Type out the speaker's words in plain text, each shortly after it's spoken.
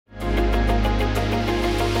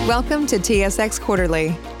Welcome to TSX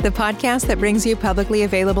Quarterly, the podcast that brings you publicly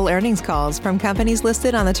available earnings calls from companies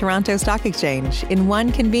listed on the Toronto Stock Exchange in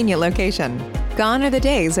one convenient location. Gone are the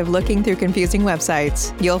days of looking through confusing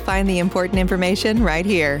websites. You'll find the important information right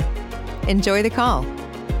here. Enjoy the call.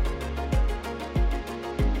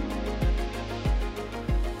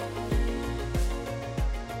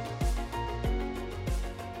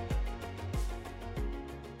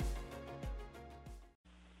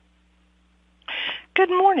 Good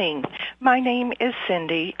morning. My name is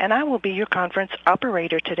Cindy, and I will be your conference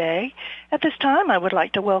operator today. At this time, I would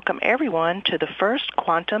like to welcome everyone to the First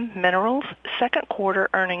Quantum Minerals second quarter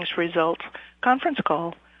earnings results conference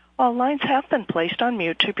call. All lines have been placed on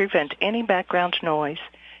mute to prevent any background noise.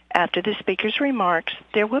 After the speaker's remarks,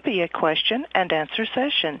 there will be a question and answer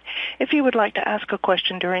session. If you would like to ask a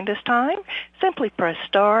question during this time, simply press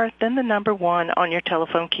star, then the number 1 on your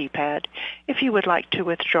telephone keypad. If you would like to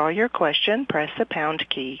withdraw your question, press the pound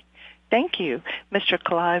key. Thank you. Mr.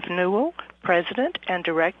 Clive Newell, President and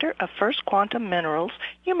Director of First Quantum Minerals,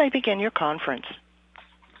 you may begin your conference.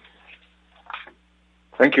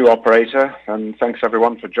 Thank you, operator, and thanks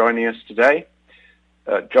everyone for joining us today.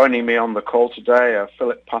 Joining me on the call today are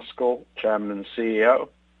Philip Pascall, Chairman and CEO,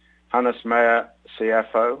 Hannes Meyer,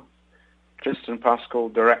 CFO, Tristan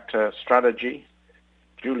Pascall, Director, Strategy,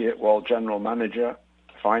 Juliet Wall, General Manager,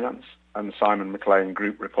 Finance, and Simon McLean,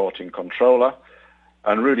 Group Reporting Controller,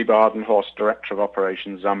 and Rudy Badenhorst, Director of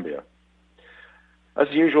Operations, Zambia. As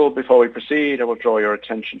usual, before we proceed, I will draw your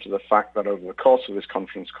attention to the fact that over the course of this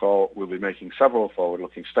conference call, we'll be making several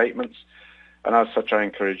forward-looking statements, and as such, I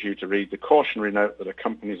encourage you to read the cautionary note that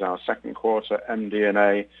accompanies our second quarter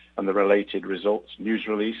MD&A and the related results news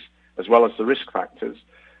release, as well as the risk factors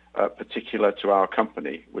particular to our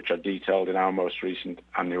company, which are detailed in our most recent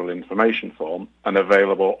annual information form and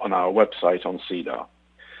available on our website on SEDAR.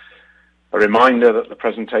 A reminder that the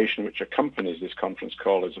presentation which accompanies this conference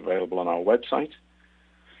call is available on our website.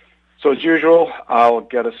 So as usual, I'll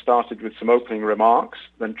get us started with some opening remarks,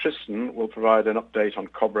 then Tristan will provide an update on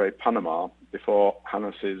Cobre Panama before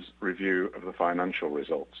Hannes' review of the financial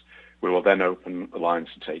results. We will then open the lines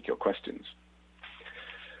to take your questions.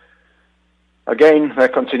 Again, there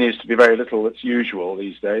continues to be very little that's usual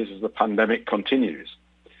these days as the pandemic continues.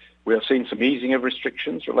 We have seen some easing of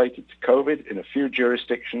restrictions related to COVID in a few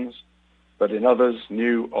jurisdictions, but in others,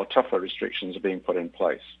 new or tougher restrictions are being put in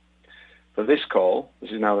place. For this call,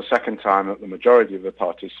 this is now the second time that the majority of the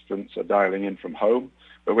participants are dialing in from home,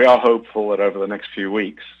 but we are hopeful that over the next few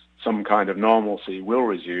weeks, some kind of normalcy will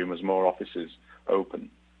resume as more offices open.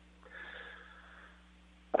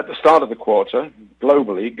 At the start of the quarter,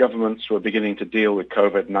 globally, governments were beginning to deal with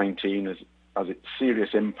COVID-19 as its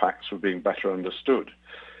serious impacts were being better understood.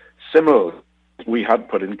 Similarly, we had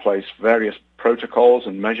put in place various protocols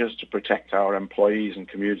and measures to protect our employees and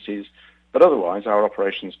communities, but otherwise our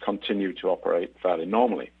operations continue to operate fairly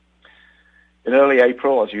normally. In early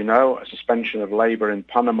April, as you know, a suspension of labor in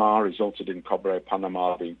Panama resulted in Cobre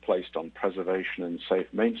Panama being placed on preservation and safe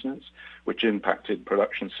maintenance, which impacted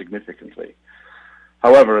production significantly.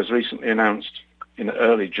 However, as recently announced in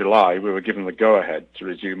early July, we were given the go-ahead to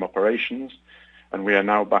resume operations, and we are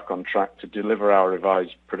now back on track to deliver our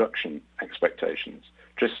revised production expectations.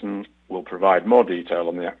 Tristan will provide more detail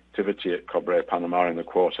on the activity at Cobre Panama in the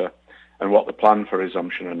quarter and what the plan for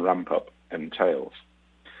resumption and ramp-up entails.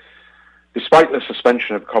 Despite the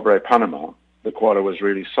suspension of Cobre Panama, the quarter was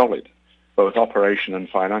really solid, both operation and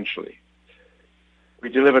financially. We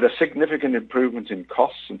delivered a significant improvement in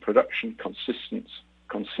costs and production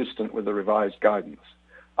consistent with the revised guidance.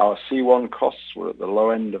 Our C1 costs were at the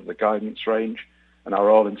low end of the guidance range, and our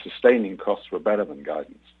all-in sustaining costs were better than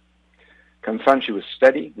guidance. Kansanshi was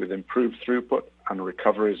steady with improved throughput and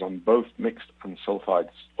recoveries on both mixed and sulfide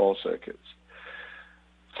ore circuits.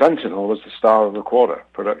 Sentinel was the star of the quarter.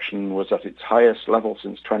 Production was at its highest level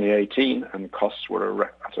since 2018 and costs were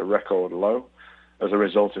at a record low as a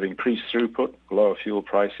result of increased throughput, lower fuel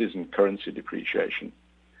prices and currency depreciation.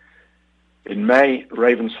 In May,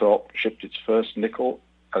 Ravensthorpe shipped its first nickel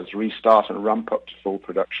as restart and ramp up to full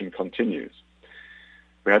production continues.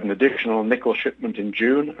 We had an additional nickel shipment in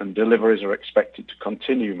June, and deliveries are expected to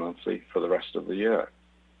continue monthly for the rest of the year.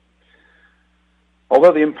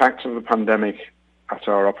 Although the impact of the pandemic at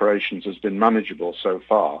our operations has been manageable so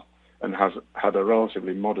far and has had a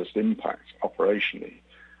relatively modest impact operationally,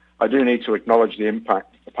 I do need to acknowledge the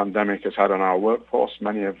impact the pandemic has had on our workforce,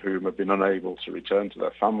 many of whom have been unable to return to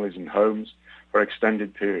their families and homes for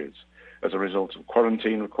extended periods as a result of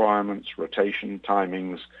quarantine requirements, rotation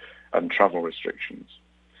timings, and travel restrictions.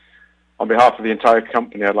 On behalf of the entire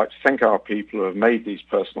company, I'd like to thank our people who have made these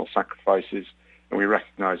personal sacrifices and we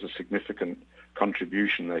recognize the significant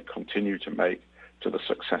contribution they continue to make to the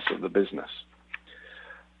success of the business.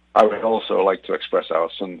 I would also like to express our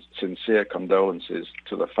sincere condolences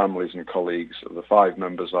to the families and colleagues of the 5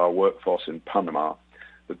 members of our workforce in Panama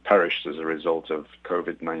that perished as a result of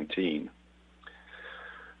COVID-19.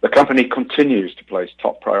 The company continues to place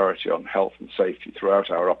top priority on health and safety throughout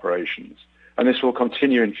our operations, and this will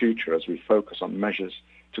continue in future as we focus on measures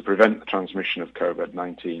to prevent the transmission of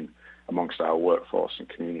COVID-19 amongst our workforce and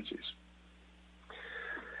communities.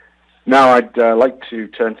 Now I'd like to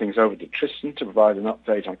turn things over to Tristan to provide an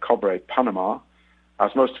update on Cobre Panama.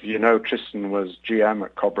 As most of you know, Tristan was GM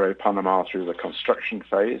at Cobre Panama through the construction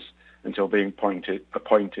phase until being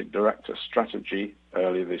appointed Director of Strategy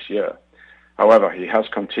earlier this year. However, he has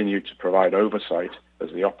continued to provide oversight as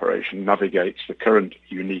the operation navigates the current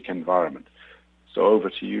unique environment. So over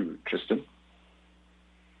to you, Tristan.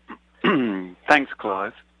 Thanks,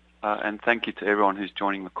 Clive, and thank you to everyone who's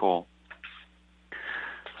joining the call.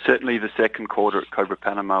 Certainly the second quarter at Cobre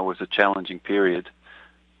Panama was a challenging period,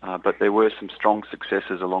 but there were some strong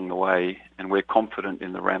successes along the way, and we're confident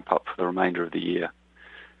in the ramp-up for the remainder of the year.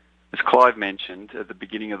 As Clive mentioned, at the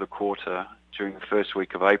beginning of the quarter, during the first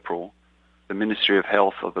week of April, the Ministry of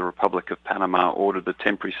Health of the Republic of Panama ordered the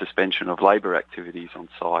temporary suspension of labour activities on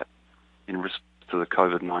site in response to the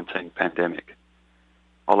COVID-19 pandemic.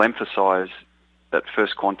 I'll emphasise that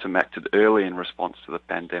First Quantum acted early in response to the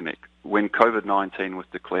pandemic. When COVID-19 was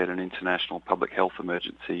declared an international public health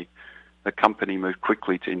emergency, the company moved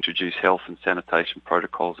quickly to introduce health and sanitation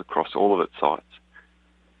protocols across all of its sites.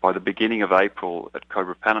 By the beginning of April at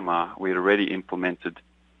Cobre Panama, we had already implemented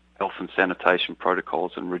health and sanitation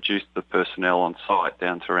protocols and reduced the personnel on site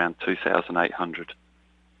down to around 2,800.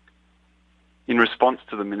 In response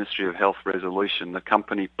to the Ministry of Health resolution, the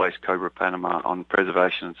company placed Cobre Panama on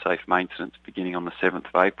preservation and safe maintenance beginning on the 7th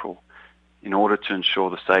of April in order to ensure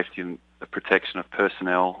the safety and the protection of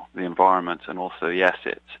personnel, the environment, and also the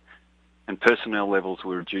assets. And personnel levels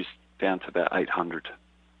were reduced down to about 800.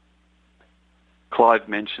 Clive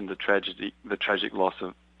mentioned the tragic loss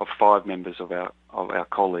of 5 members of our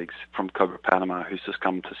colleagues from Cobre Panama who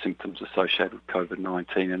succumbed to symptoms associated with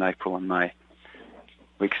COVID-19 in April and May.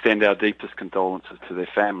 We extend our deepest condolences to their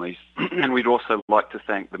families, and we'd also like to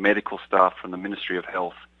thank the medical staff from the Ministry of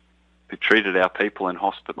Health who treated our people in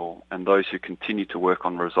hospital and those who continue to work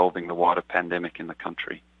on resolving the wider pandemic in the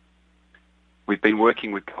country. We've been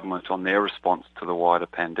working with government on their response to the wider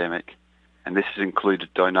pandemic, and this has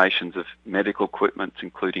included donations of medical equipment,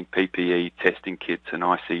 including PPE, testing kits and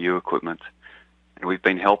ICU equipment. And we've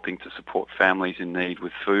been helping to support families in need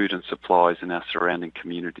with food and supplies in our surrounding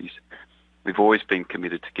communities. We've always been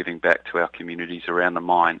committed to giving back to our communities around the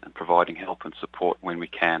mine and providing help and support when we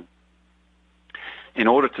can. In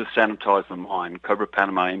order to sanitize the mine, Cobre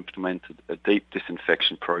Panama implemented a deep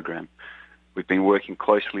disinfection program. We've been working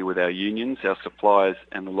closely with our unions, our suppliers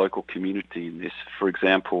and the local community in this. For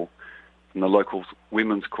example, from the local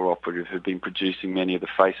women's cooperative who've been producing many of the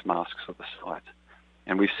face masks of the site.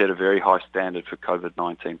 And we've set a very high standard for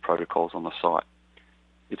COVID-19 protocols on the site.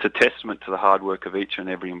 It's a testament to the hard work of each and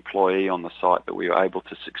every employee on the site that we were able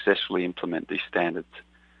to successfully implement these standards.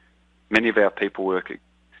 Many of our people work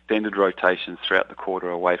extended rotations throughout the quarter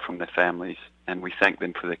away from their families, and we thank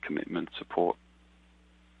them for their commitment and support.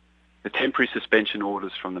 The temporary suspension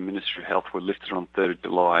orders from the Ministry of Health were lifted on 3rd of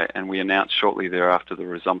July, and we announced shortly thereafter the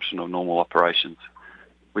resumption of normal operations.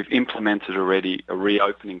 We've implemented already a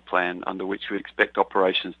reopening plan under which we expect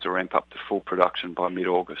operations to ramp up to full production by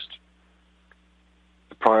mid-August.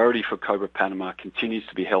 The priority for Cobre Panama continues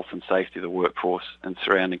to be health and safety of the workforce and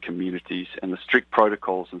surrounding communities, and the strict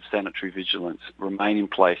protocols and sanitary vigilance remain in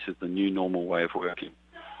place as the new normal way of working.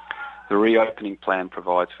 The reopening plan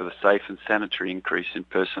provides for the safe and sanitary increase in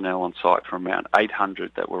personnel on site from around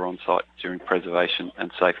 800 that were on site during preservation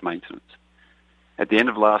and safe maintenance. At the end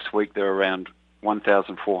of last week, there were around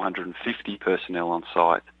 1,450 personnel on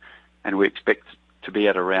site, and we expect to be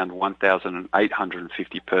at around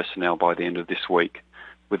 1,850 personnel by the end of this week,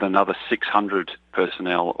 with another 600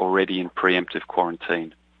 personnel already in preemptive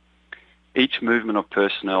quarantine. Each movement of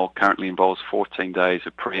personnel currently involves 14 days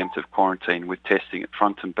of preemptive quarantine with testing at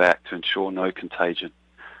front and back to ensure no contagion.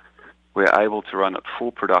 We are able to run at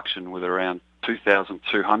full production with around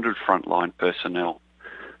 2,200 frontline personnel,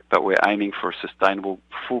 but we're aiming for a sustainable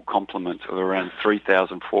full complement of around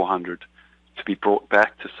 3,400 to be brought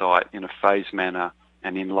back to site in a phased manner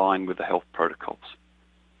and in line with the health protocols.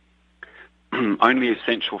 Only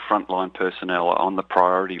essential frontline personnel are on the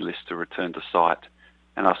priority list to return to site,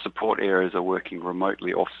 and our support areas are working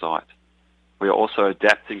remotely off-site. We are also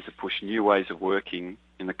adapting to push new ways of working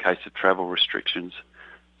in the case of travel restrictions,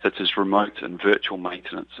 such as remote and virtual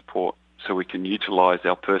maintenance support, so we can utilise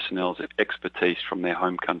our personnel's expertise from their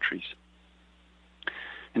home countries.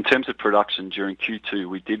 In terms of production, during Q2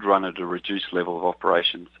 we did run at a reduced level of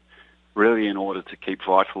operations, really in order to keep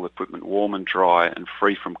vital equipment warm and dry and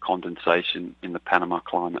free from condensation in the Panama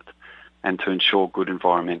climate, and to ensure good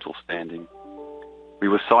environmental standing. We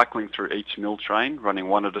were cycling through each mill train, running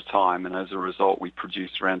one at a time, and as a result we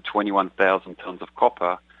produced around 21,000 tonnes of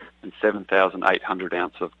copper and 7,800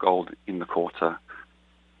 ounces of gold in the quarter.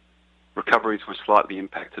 Recoveries were slightly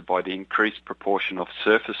impacted by the increased proportion of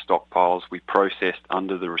surface stockpiles we processed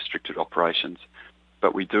under the restricted operations,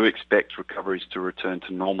 but we do expect recoveries to return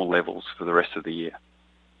to normal levels for the rest of the year.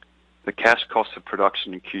 The cash costs of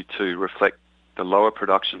production in Q2 reflect the lower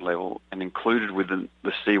production level, and included within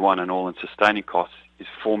the C1 and all-in sustaining costs is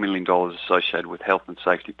 $4 million associated with health and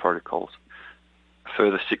safety protocols. A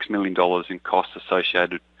further $6 million in costs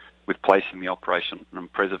associated with placing the operation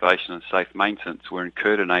and preservation and safe maintenance were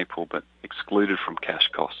incurred in April but excluded from cash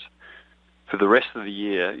costs. For the rest of the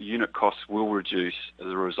year, unit costs will reduce as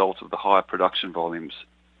a result of the higher production volumes,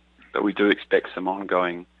 but we do expect some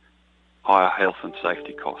ongoing higher health and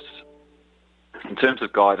safety costs. In terms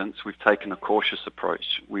of guidance, we've taken a cautious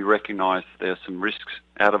approach. We recognise there are some risks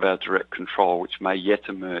out of our direct control which may yet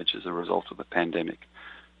emerge as a result of the pandemic.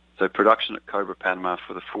 So production at Cobre Panama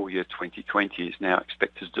for the full year 2020 is now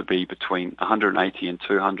expected to be between 180 and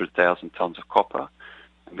 200,000 tonnes of copper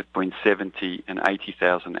and between 70 and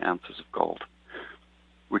 80,000 ounces of gold.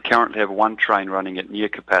 We currently have one train running at near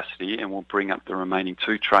capacity and will bring up the remaining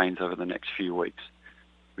 2 trains over the next few weeks.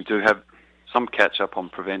 We do have some catch-up on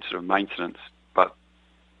preventative maintenance, but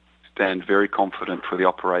stand very confident for the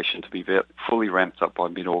operation to be fully ramped up by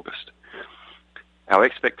mid-August. Our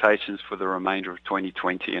expectations for the remainder of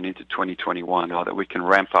 2020 and into 2021 are that we can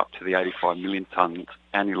ramp up to the 85 million tonnes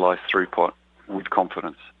annualised throughput with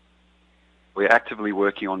confidence. We're actively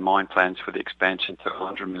working on mine plans for the expansion to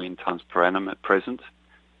 100 million tonnes per annum at present,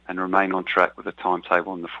 and remain on track with the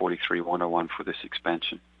timetable in the 43-101 for this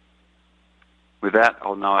expansion. With that,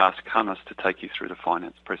 I'll now ask Hannes to take you through the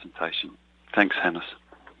finance presentation. Thanks, Hannes.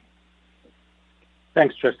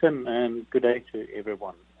 Thanks, Tristan, and good day to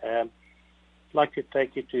everyone. I'd like to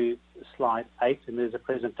take you to slide 8, and there's a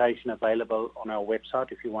presentation available on our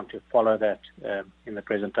website if you want to follow that in the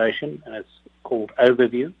presentation, and it's called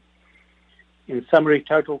Overview. In summary,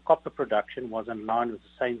 total copper production was in line with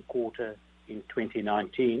the same quarter in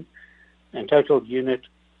 2019, and total unit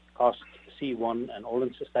cost, C1 and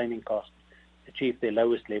all-in sustaining cost, achieved their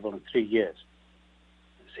lowest level in 3 years.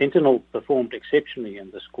 Sentinel performed exceptionally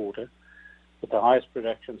in this quarter, with the highest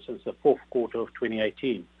production since the fourth quarter of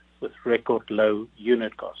 2018, with record low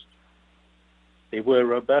unit cost. There were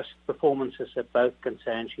robust performances at both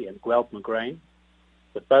Kansanshi and Guelb Moghrein,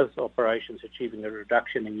 with both operations achieving a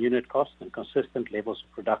reduction in unit cost and consistent levels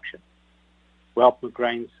of production. Guelb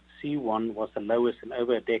Moghrein's C1 was the lowest in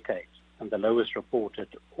over a decade and the lowest reported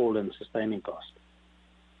all-in sustaining cost.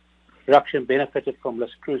 Production benefited from Las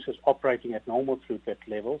Cruces operating at normal throughput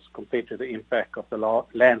levels compared to the impact of the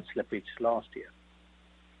land slippage last year.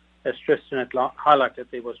 As Tristan had highlighted,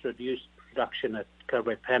 there was reduced production at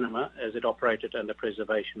Cobre Panama as it operated under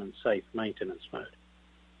preservation and safe maintenance mode.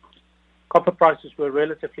 Copper prices were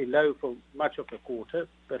relatively low for much of the quarter,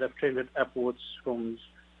 but have trended upwards from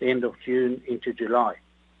the end of June into July.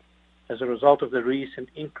 As a result of the recent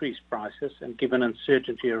increased prices and given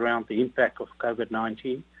uncertainty around the impact of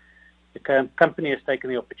COVID-19, the company has taken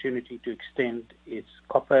the opportunity to extend its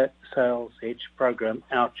copper sales hedge program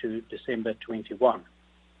out to December 21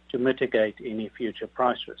 to mitigate any future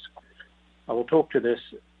price risk. I will talk to this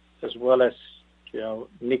as well as to our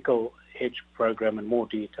nickel hedge program in more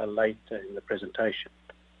detail later in the presentation.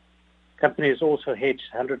 The company has also hedged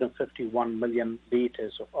 151 million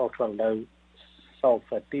litres of ultra-low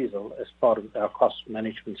sulfur diesel as part of our cost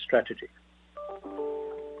management strategy.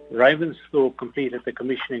 Ravensthorpe completed the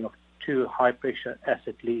commissioning of 2 high-pressure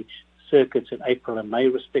acid leach circuits in April and May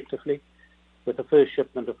respectively, with the first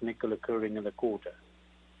shipment of nickel occurring in the quarter.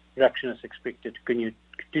 Production is expected to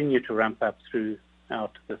continue to ramp up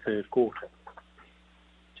throughout the third quarter.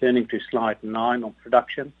 Turning to slide 9 on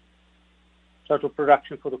production. Total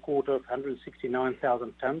production for the quarter of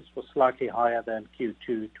 169,000 tonnes was slightly higher than Q2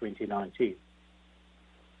 2019.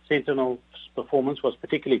 Sentinel's performance was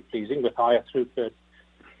particularly pleasing, with higher throughput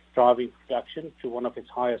driving production to one of its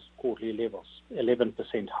highest quarterly levels, 11%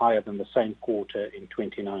 higher than the same quarter in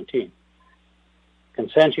 2019.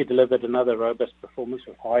 Kansanshi delivered another robust performance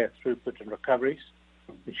with higher throughput and recoveries,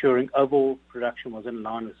 ensuring overall production was in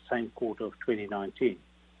line with the same quarter of 2019.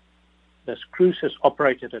 Las Cruces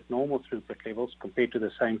operated at normal throughput levels compared to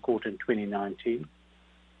the same quarter in 2019,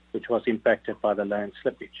 which was impacted by the loan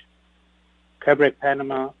slippage. Cobre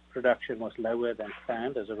Panama production was lower than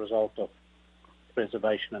planned as a result of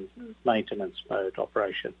preservation and maintenance mode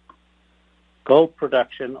operation. Gold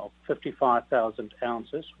production of 55,000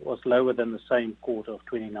 ounces was lower than the same quarter of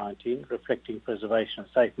 2019, reflecting preservation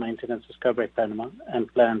and safe maintenance at Cobre Panama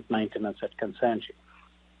and planned maintenance at Kansanshi.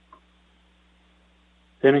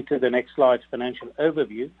 Turning to the next slide, financial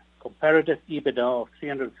overview. Comparative EBITDA of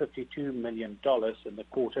 $352 million in the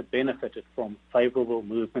quarter benefited from favorable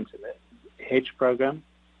movements in the hedge program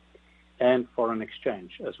and foreign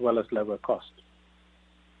exchange, as well as lower costs.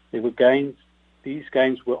 There were gains. These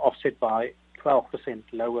gains were offset by 12%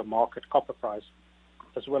 lower market copper price,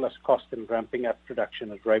 as well as cost in ramping up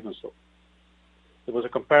production at Ravensthorpe. There was a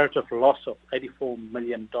comparative loss of $84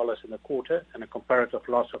 million in the quarter and a comparative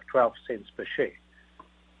loss of 12 cents per share.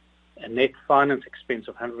 A net finance expense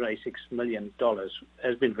of $186 million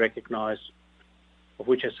has been recognized, of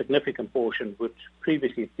which a significant portion would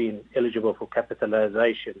previously have been eligible for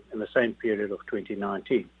capitalization in the same period of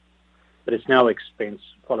 2019. But it's now expensed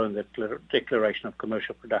following the declaration of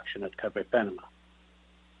commercial production at Cobre Panama.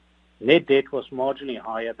 Net debt was marginally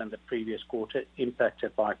higher than the previous quarter,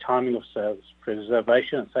 impacted by timing of sales,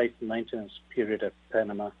 preservation and safe maintenance period at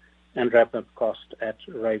Panama, and ramp-up cost at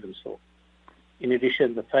Ravensthorpe. In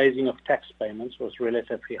addition, the phasing of tax payments was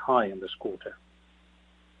relatively high in this quarter.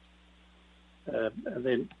 And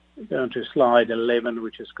then going to slide 11,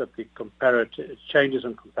 which has got the comparative changes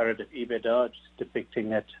in comparative EBITDA, just depicting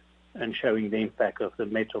that and showing the impact of the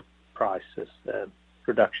metal prices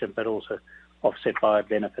production, but also offset by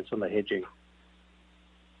benefits on the hedging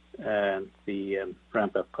and the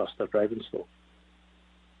ramp-up cost of Ravensthorpe.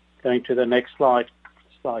 Going to the next slide,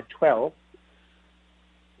 slide 12.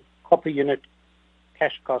 Copper unit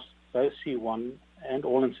cash costs, both C1 and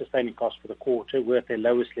all-in sustaining costs for the quarter, were at their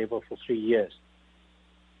lowest level for 3 years.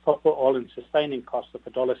 Copper all-in sustaining cost of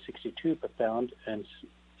 $1.62 per pound and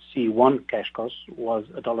C1 cash cost was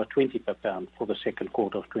 $1.20 per pound for the second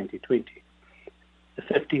quarter of 2020. The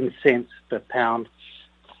 15 cents per pound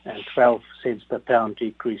and 12 cents per pound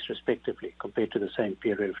decrease respectively compared to the same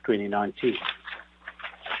period of 2019.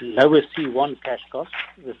 Lower C1 cash cost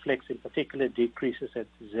reflects in particular decreases at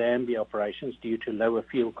Zambia operations due to lower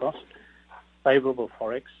fuel costs, favorable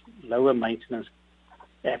forex, lower maintenance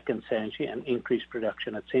at Kansanshi, and increased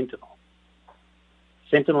production at Sentinel.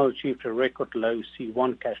 Sentinel achieved a record low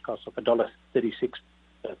C1 cash cost of $1.36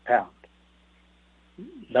 per pound.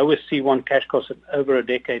 Lower C1 cash costs at over a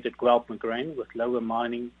decade at Guelph Moghrein, with lower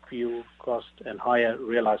mining, fuel cost, and higher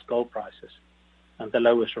realized gold prices, and the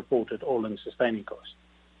lowest reported all-in sustaining cost.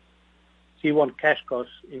 C1 cash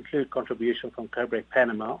costs include contribution from Cobre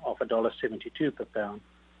Panama of $1.72 per pound,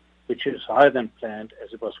 which is higher than planned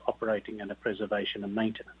as it was operating under preservation and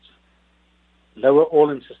maintenance. Lower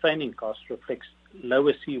all-in sustaining costs reflects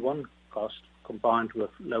lower C1 cost combined with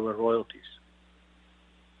lower royalties.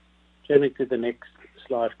 Turning to the next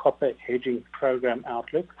slide, copper hedging program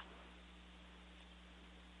outlook.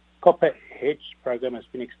 Copper hedge program has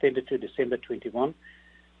been extended to December 21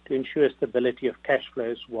 to ensure stability of cash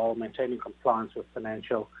flows while maintaining compliance with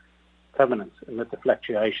financial covenants amid the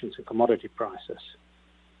fluctuations in commodity prices.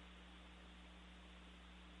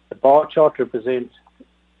 The bar chart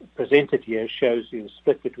presented here shows you the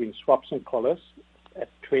split between swaps and collars at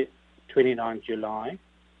 29 July.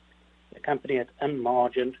 The company had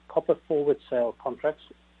unmargined copper forward sale contracts,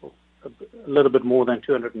 a little bit more than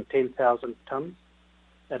 210,000 tons,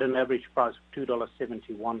 at an average price of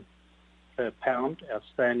 $2.71 per pound,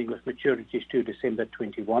 outstanding with maturities to December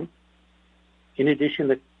 21. In addition,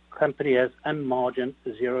 the company has unmargined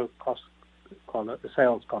zero-cost collar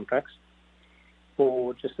sales contracts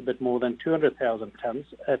for just a bit more than 200,000 tons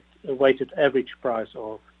at a weighted average price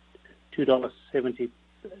of $2.70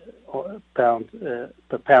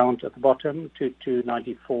 per pound at the bottom to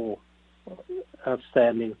 $2.94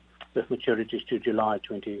 outstanding with maturities to July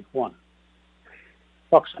 21.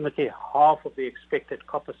 Approximately half of the expected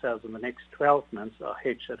copper sales in the next 12 months are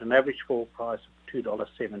hedged at an average floor price of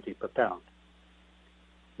 $2.70 per pound.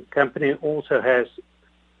 The company also has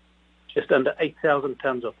just under 8,000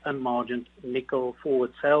 tons of unmargined nickel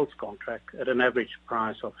forward sales contract at an average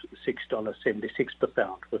price of $6.76 per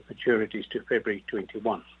pound with maturities to February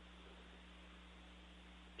 21.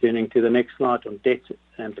 Turning to the next slide on debt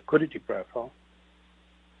and liquidity profile.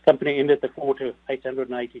 The company ended the quarter with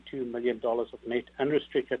 $882 million of net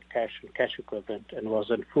unrestricted cash and cash equivalent and was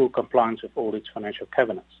in full compliance with all its financial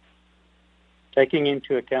covenants. Taking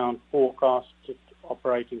into account forecasted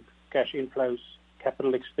operating cash inflows,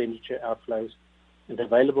 capital expenditure outflows, and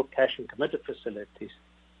available cash and committed facilities,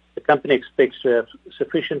 the The company expects to have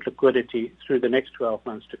sufficient liquidity through the next 12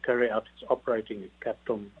 months to carry out its operating and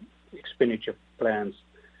capital expenditure plans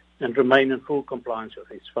and remain in full compliance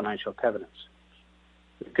with its financial covenants.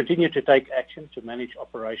 We continue to take action to manage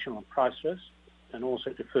operational and price risk and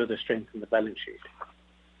also to further strengthen the balance sheet.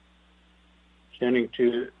 Turning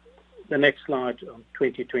to the next slide on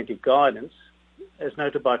 2020 guidance, as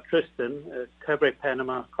noted by Tristan, Cobre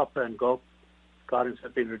Panama copper and gold guidance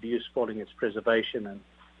have been reduced following its preservation and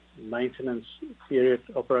maintenance period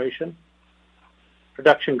operation.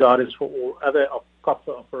 Production guidance for all other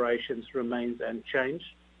copper operations remains unchanged.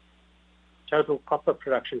 Total copper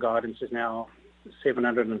production guidance is now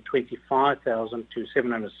 725,000 to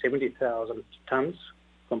 770,000 tonnes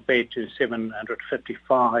compared to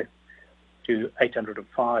 755 to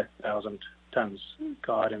 805,000 tonnes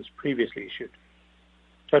guidance previously issued.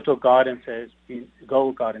 Total guidance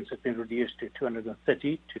gold guidance has been reduced to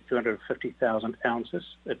 230 to 250,000 ounces,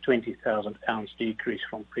 a 20,000 ounce decrease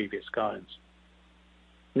from previous guidance.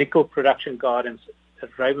 Nickel production guidance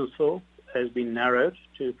at Ravensthorpe has been narrowed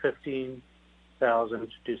to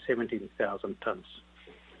 15,000 to 17,000 tonnes.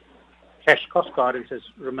 Cash cost guidance has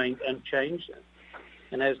remained unchanged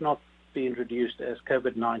and has not been reduced as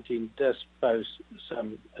COVID-19 does pose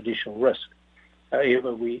some additional risk.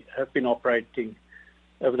 However, we have been operating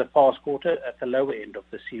over the past quarter at the lower end of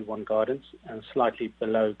the C1 guidance and slightly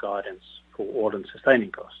below guidance for all-in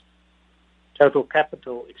sustaining costs. Total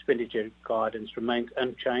capital expenditure guidance remains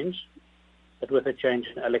unchanged, but with a change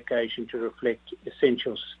in allocation to reflect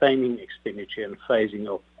essential sustaining expenditure and phasing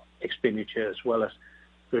of expenditure, as well as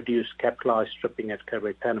reduced capitalized stripping at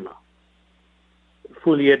Cobre Panama.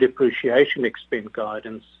 Full-year depreciation expense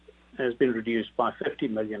guidance has been reduced by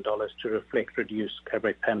 $50 million to reflect reduced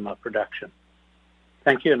Cobre Panama production.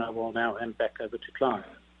 Thank you, and I will now hand back over to Clive.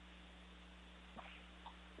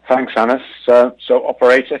 Thanks, Hannes. So,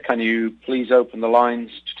 operator, can you please open the lines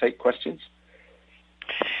to take questions?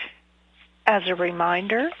 As a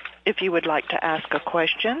reminder, if you would like to ask a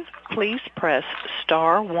question, please press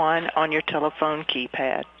 *1 on your telephone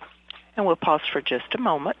keypad. And we'll pause for just a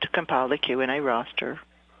moment to compile the Q&A roster.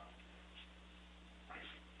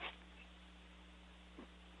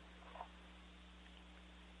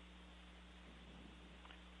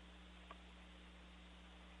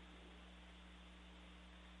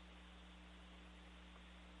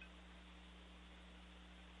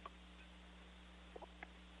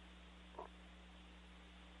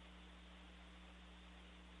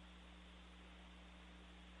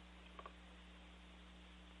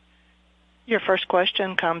 Your first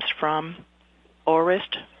question comes from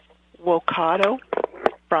Orest Wowkodaw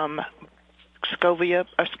from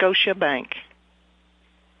Scotia Bank.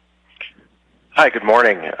 Hi, good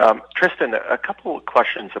morning. Tristan, a couple of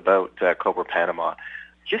questions about Cobre Panama.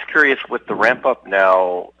 Just curious, with the ramp-up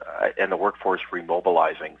now and the workforce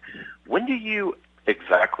remobilizing, when do you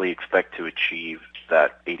exactly expect to achieve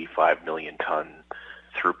that 85 million ton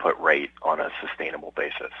throughput rate on a sustainable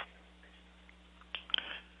basis?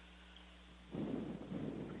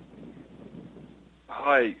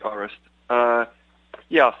 Hi, Orest.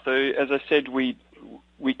 So as I said, we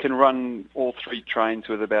can run all three trains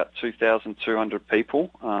with about 2,200 people,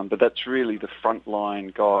 but that's really the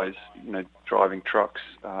frontline guys, driving trucks,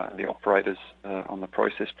 the operators on the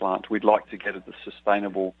process plant. We'd like to get at the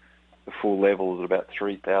full level at about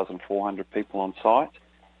 3,400 people on site,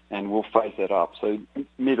 and we'll phase that up. So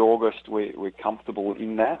mid-August, we're comfortable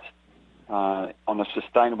in that. On a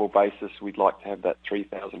sustainable basis, we'd like to have that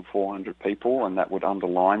 3,400 people, and that would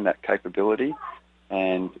underline that capability.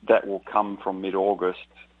 And that will come from mid-August.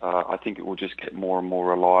 I think it will just get more and more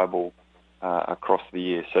reliable across the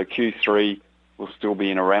year. So Q3 will still be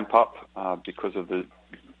in a ramp-up because of the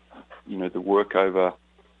work over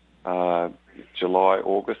July,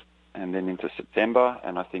 August, and then into September.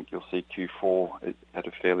 And I think you'll see Q4 at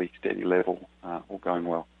a fairly steady level, all going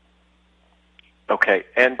well. Okay,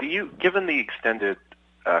 and given the extended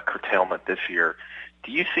curtailment this year,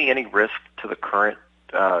 do you see any risk to the current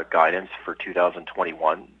guidance for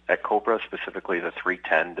 2021 at Cobra, specifically the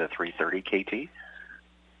 310 to 330 KT?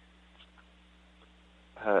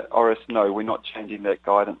 Orest, no, we're not changing that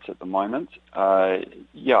guidance at the moment. As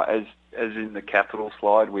in the capital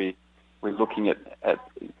slide, we're looking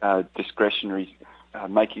at discretionary,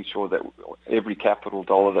 making sure that every capital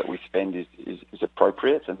dollar that we spend is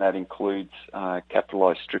appropriate, and that includes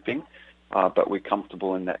capitalized stripping. But we're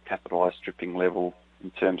comfortable in that capitalized stripping level in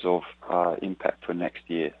terms of impact for next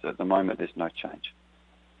year. So at the moment, there's no change.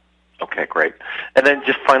 Okay, great. And then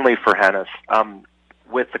just finally for Hannes,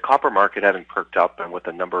 with the copper market having perked up and with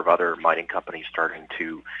a number of other mining companies starting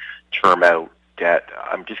to term out debt,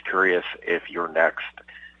 I'm just curious if you're next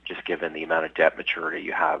just given the amount of debt maturity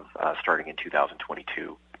you have starting in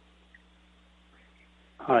 2022?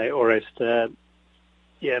 Hi, Orest. As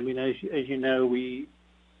you know, we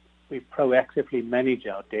proactively manage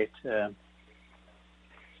our debt.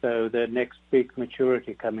 So the next big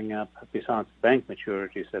maturity coming up, besides bank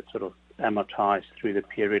maturities that sort of amortize through the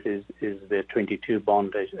period, is the 22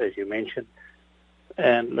 bond, as you mentioned.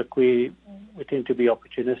 And look, we tend to be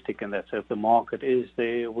opportunistic in that. So if the market is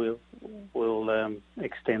there, we'll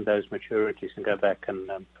extend those maturities and go back and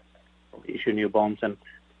issue new bonds and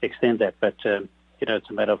extend that. But it's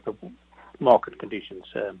a matter of the market conditions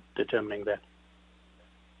determining that.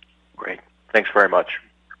 Great. Thanks very much.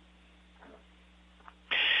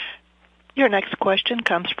 Your next question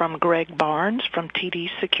comes from Greg Barnes from TD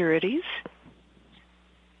Securities.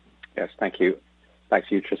 Yes, thank you. Back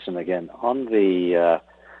to you, Tristan, again. On the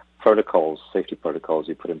safety protocols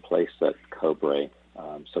you put in place at Cobre,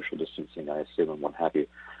 social distancing, I assume, and what have you,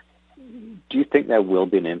 do you think there will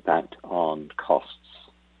be an impact on costs?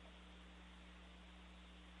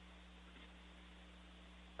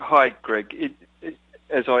 Hi, Greg.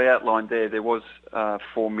 As I outlined there was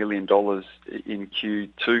 $4 million in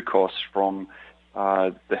Q2 costs from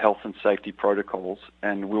the health and safety protocols,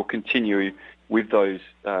 and we'll continue with those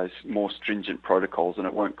more stringent protocols, and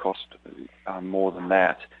it won't cost more than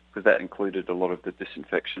that, because that included a lot of the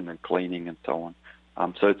disinfection and cleaning and so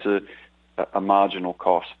on. So it's a marginal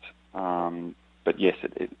cost, but yes,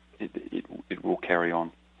 it will carry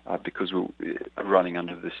on because we're running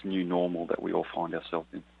under this new normal that we all find ourselves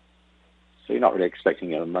in. So you're not really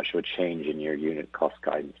expecting much of a change in your unit cost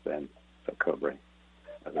guidance then for Cobre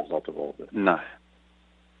as a result of all of this? No.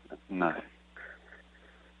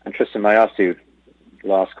 And Tristan, I asked you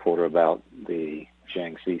last quarter about the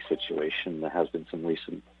Jiangxi situation. There has been some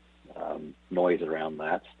recent noise around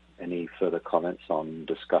that. Any further comments on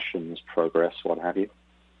discussions, progress, what have you?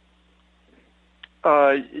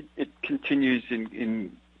 It continues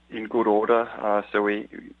in good order. So we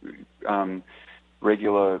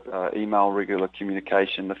regular email, regular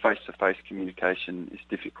communication. The face-to-face communication is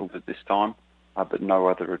difficult at this time, but no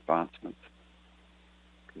other advancements.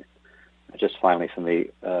 Just finally for me,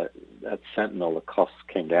 at Sentinel, the costs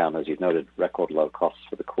came down, as you've noted, record low costs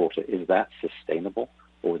for the quarter. Is that sustainable,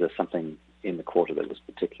 or was there something in the quarter that was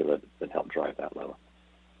particular that helped drive that lower?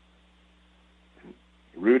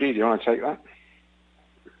 Rudy, do you want to take that?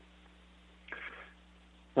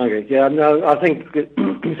 Okay, yeah, no, I think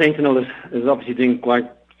Sentinel is obviously doing quite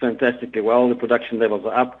fantastically well. The production levels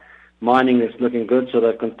are up. Mining is looking good, so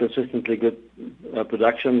they've got consistently good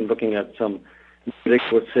production, looking at some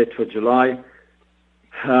records set for July.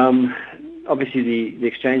 Obviously, the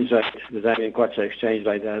exchange rate, the Zambian Kwacha exchange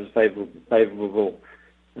rate, has favorable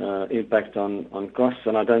impact on costs,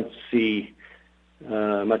 and I don't see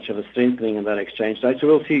much of a strengthening in that exchange rate. So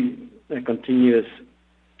we'll see a continuous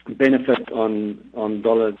benefit on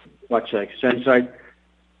dollar Kwacha exchange rate.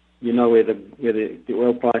 You know where the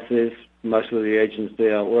oil price is. Most of the agents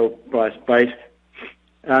there are oil price based,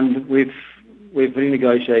 and we've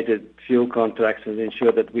renegotiated fuel contracts and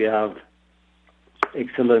ensured that we have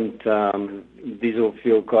excellent diesel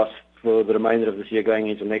fuel costs for the remainder of this year going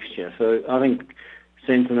into next year. So I think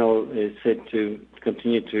Sentinel is set to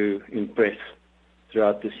continue to impress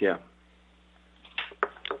throughout this year.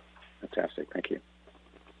 Fantastic. Thank you.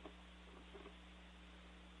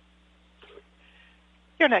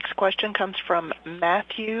 Your next question comes from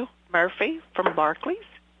Matthew Murphy from Barclays.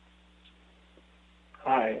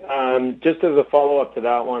 Hi. Just as a follow-up to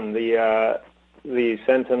that one, the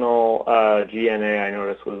Sentinel G&A I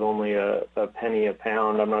noticed was only a penny a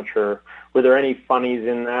pound. I'm not sure. Were there any funnies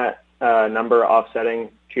in that number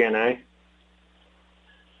offsetting G&A?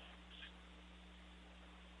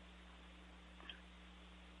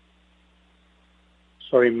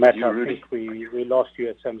 Sorry, Matt, I think we lost you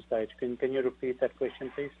at some stage. Can you repeat that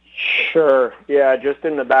question, please? Sure. Yeah, just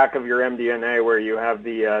in the back of your MD&A where you have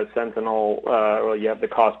the Sentinel, you have the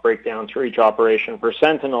cost breakdowns for each operation. For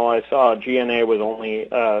Sentinel, I saw G&A was only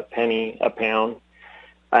a penny a pound,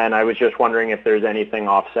 and I was just wondering if there's anything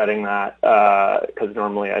offsetting that, because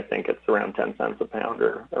normally I think it's around 10 cents a pound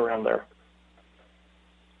or around there.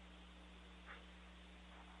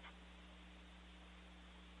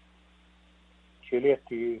 Juliet,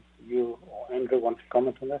 do you or Andrew want to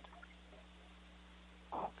comment on that?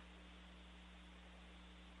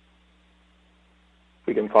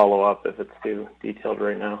 We can follow up if it's too detailed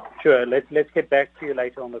right now. Sure. Let's get back to you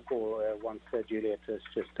later on the call once Juliet has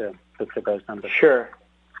just looked at those numbers. Sure.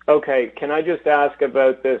 Okay. Can I just ask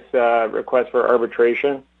about this request for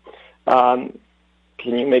arbitration? Can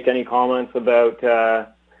you make any comments about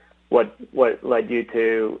what led you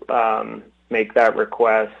to make that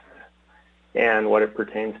request and what it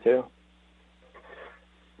pertains to?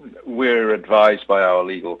 We're advised by our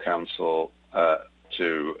legal counsel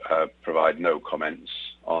to provide no comments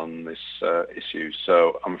on this issue,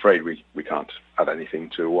 so I'm afraid we can't add anything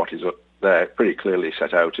to what is up there, pretty clearly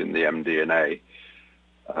set out in the MD&A.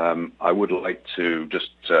 I would like to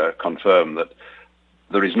just confirm that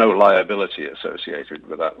there is no liability associated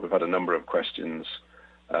with that. We've had a number of questions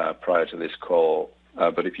prior to this call,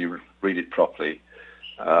 but if you read it properly,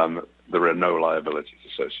 there are no liabilities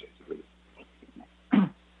associated with it.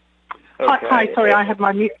 Okay. Hi, sorry, I had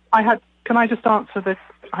my mute. Can I just answer this?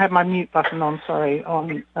 I had my mute button on. Sorry.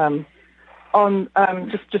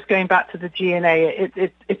 Just going back to the G&A,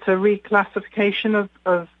 it's a reclassification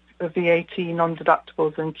of VAT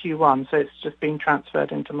non-deductibles in Q1, so it's just being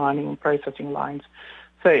transferred into mining and processing lines.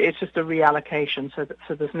 So it's just a reallocation, so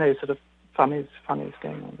there's no sort of funnies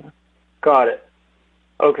going on there. Got it.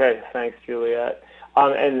 Okay, thanks, Juliette.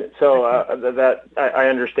 And so that I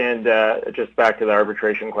understand. Just back to the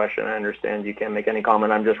arbitration question, I understand you can't make any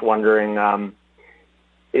comment. I'm just wondering,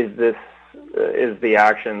 is the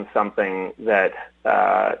action something that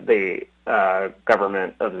the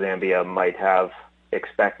government of Zambia might have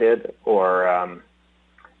expected, or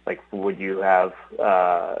would you have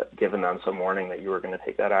given them some warning that you were going to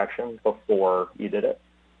take that action before you did it?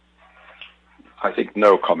 I think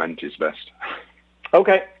no comment is best.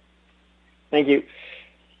 Okay. Thank you.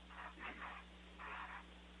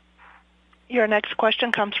 Your next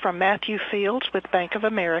question comes from Matthew Fields with Bank of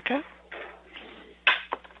America.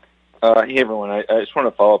 Hey, everyone. I just want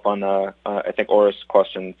to follow up on, I think, Orest's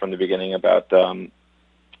question from the beginning about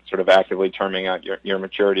sort of actively terming out your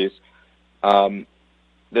maturities.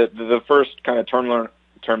 The first kind of term loan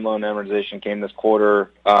amortization came this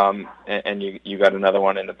quarter, and you got another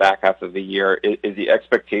one in the back half of the year. Is the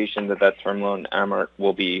expectation that term loan amort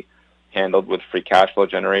will be handled with free cash flow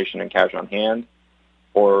generation and cash on hand,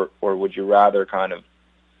 or would you rather kind of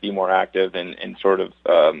be more active in sort of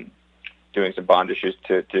doing some bond issues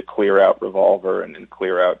to clear out revolver and then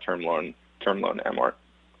clear out term loan amort?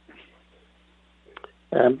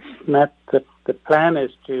 Matt, the plan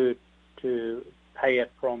is to pay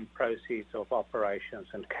it from proceeds of operations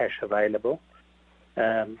and cash available.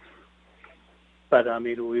 But I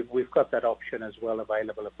mean, we've got that option as well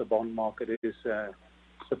available. If the bond market is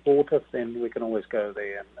supportive, then we can always go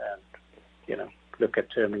there and look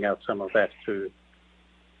at terming out some of that through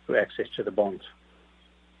access to the bonds.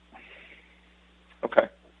 Okay.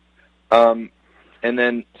 And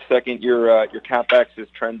then second, your CapEx is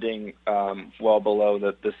trending well below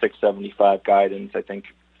the 675 guidance. I think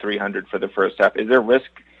 300 for the first half. Is there risk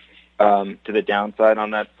to the downside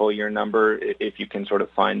on that full year number if you can sort of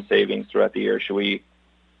find savings throughout the year? Should we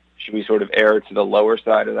sort of err to the lower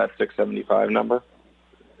side of that 675 number?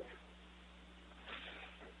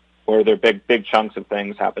 Or are there big chunks of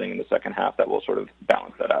things happening in the second half that will sort of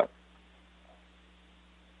balance that out?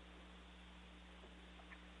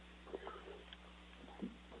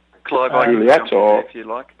 Clive, I can jump in if you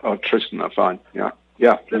like. Oh, Tristan, I'm fine.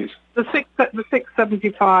 Yeah, please. The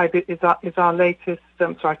 675 is our latest.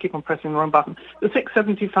 Sorry, I keep on pressing the wrong button. The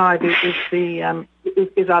 675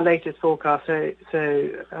 is our latest forecast. So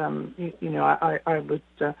I would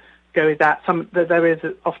go with that. There is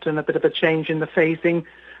often a bit of a change in the phasing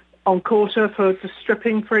on quarter for the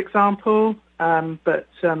stripping, for example. But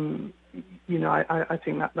I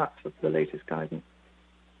think that's the latest guidance.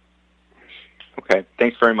 Okay,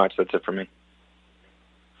 thanks very much. That's it for me.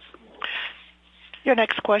 Your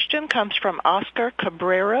next question comes from Oscar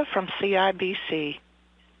Cabrera from CIBC.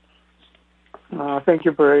 Thank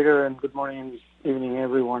you, operator, and good morning, evening,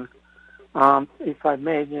 everyone. If I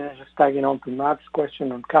may, just tagging on to Matt's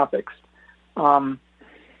question on CapEx.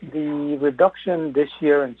 The reduction this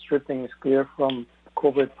year in stripping is clear from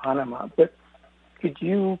Cobre Panama, but could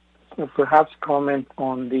you perhaps comment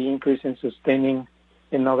on the increase in sustaining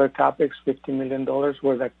in other CapEx, $50 million,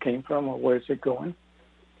 where that came from or where is it going?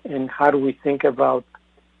 And how do we think about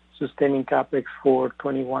sustaining CapEx for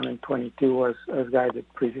 21 and 22 as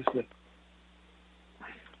guided previously?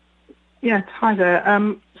 Yes, hi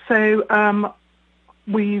there.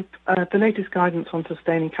 We've the latest guidance on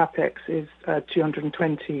sustaining CapEx is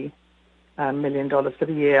 $220 million for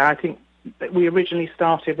the year. I think that we originally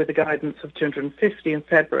started with a guidance of 250 in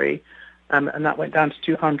February, and that went down to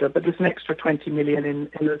 200. But there's an extra 20 million in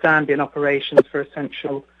the Zambian operations for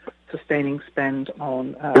essential sustaining spend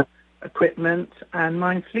on equipment and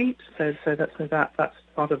mine fleet. So that's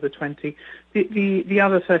part of the 20. The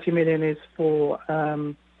other 30 million is for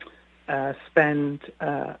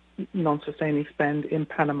non-sustaining spend in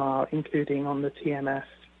Panama, including on the TMF.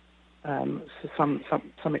 So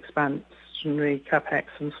some expansion discretionary capex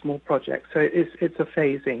and small projects. So it's a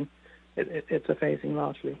phasing. It's a phasing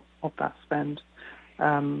largely of that spend.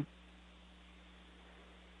 And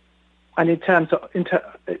in terms of,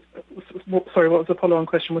 sorry, what was the follow-on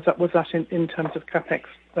question? Was that in terms of capex,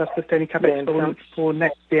 sustaining capex for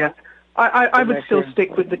next year? I would still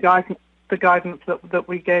stick with the guidance that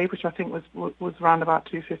we gave, which I think was around about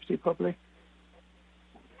 250 probably.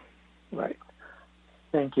 Right.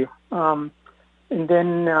 Thank you. And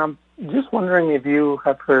then just wondering if you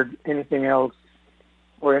have heard anything else,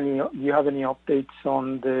 or you have any updates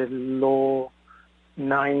on the Law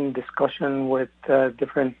 9 discussion with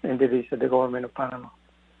different entities at the government of Panama.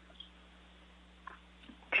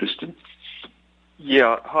 Tristan?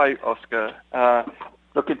 Yeah. Hi, Oscar.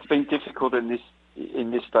 Look, it's been difficult in this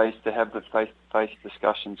phase to have the face-to-face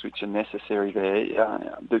discussions which are necessary there.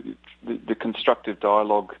 The constructive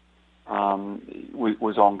dialogue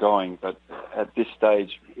was ongoing, but at this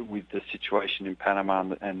stage, with the situation in Panama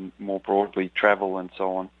and more broadly travel and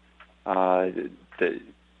so on,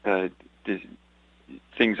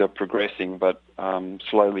 things are progressing, but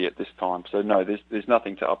slowly at this time. So no, there's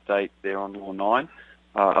nothing to update there on Law 9,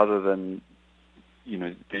 other than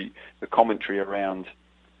the commentary around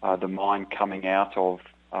the mine coming out of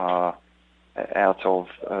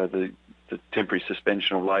the temporary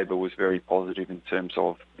suspension of labour was very positive in terms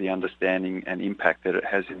of the understanding and impact that it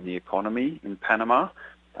has in the economy in Panama.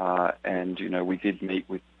 And we did meet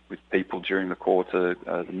with people during the quarter,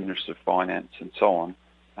 the Minister of Finance and so on.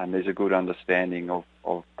 And there's a good understanding of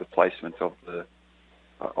the placement of the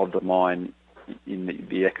mine in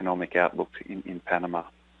the economic outlook in Panama.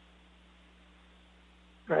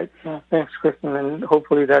 Right. Thanks, Kristen, and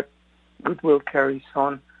hopefully that goodwill carries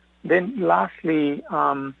on. Then lastly,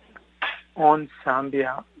 on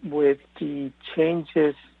Zambia, with the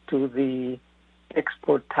changes to the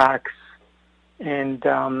export tax and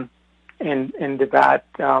the VAT,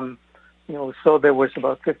 so there was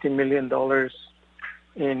about $50 million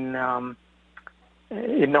in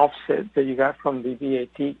offset that you got from the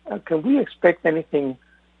VAT. Can we expect anything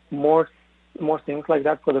more things like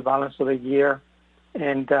that for the balance of the year?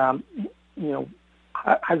 And has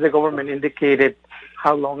the government indicated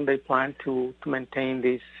how long they plan to maintain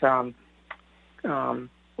this or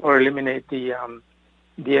eliminate the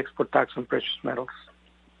export tax on precious metals?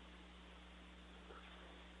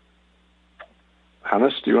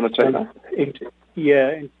 Hannes, do you want to take that?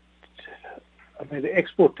 Yeah. I mean, the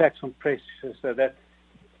export tax on precious, so that's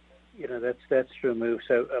removed.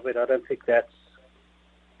 So I mean, I don't think that's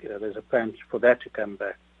there's a plan for that to come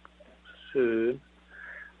back soon.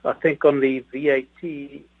 I think on the VAT,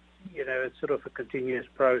 it's sort of a continuous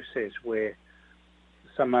process where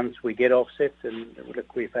some months we get offsets, and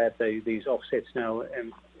look, we've had these offsets now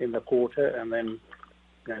in the quarter, and then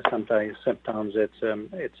sometimes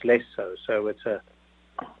it's less so. So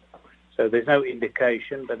there's no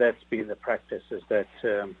indication, but that's been the practice, is that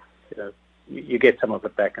you get some of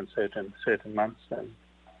it back in certain months, and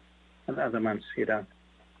other months you don't.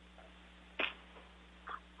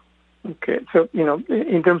 Okay, so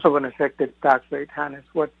in terms of an effective tax rate, Hannes,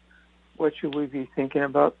 what should we be thinking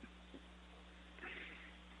about?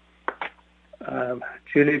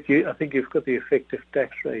 Julie, I think you've got the effective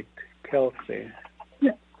tax rate calc there.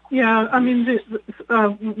 Yeah. I mean,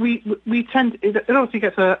 we tend. It obviously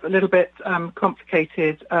gets a little bit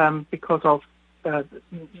complicated because of no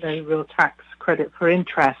real tax credit for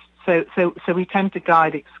interest. So we tend to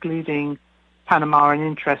guide excluding Panama and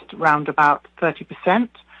interest around about 30%.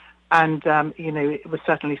 And, we're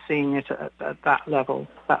certainly seeing it at that level,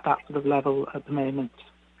 that sort of level at the moment.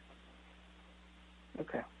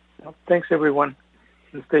 Okay. Well, thanks, everyone.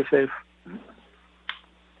 And stay safe.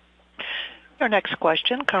 Your next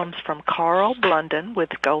question comes from Carl Blunden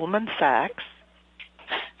with Goldman Sachs.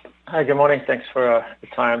 Hi, good morning. Thanks for the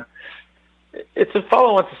time. It's a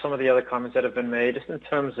follow-on to some of the other comments that have been made, just in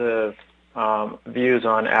terms of views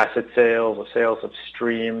on asset sales or sales of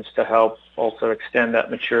streams to help also extend that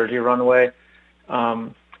maturity runway.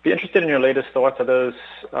 Be interested in your latest thoughts. Are those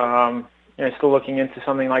still looking into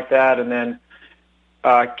something like that? And then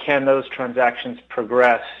can those transactions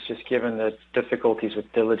progress, just given the difficulties with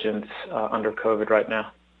diligence under COVID right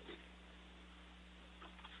now?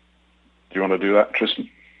 Do you want to do that, Tristan?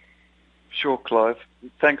 Sure, Clive.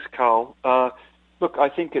 Thanks, Carl. Look, I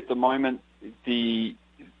think at the moment the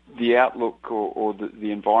outlook or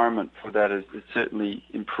the environment for that is certainly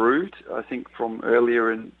improved. I think from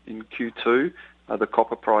earlier in Q2, the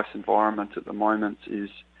copper price environment at the moment is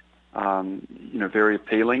very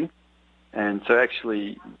appealing. And so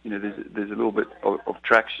actually, there's a little bit of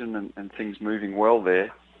traction and things moving well there.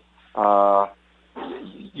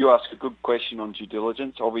 you ask a good question on due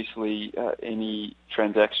diligence. Obviously, any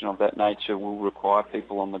transaction of that nature will require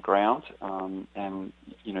people on the ground, and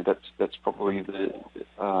that's probably the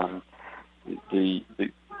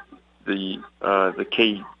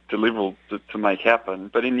key deliverable to make happen.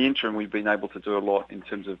 But in the interim, we've been able to do a lot in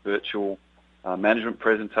terms of virtual management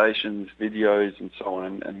presentations, videos, and so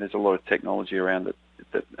on. And there's a lot of technology around it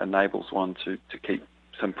that enables one to keep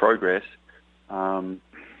some progress.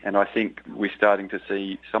 And I think we're starting to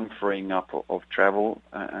see some freeing up of travel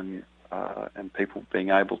and people being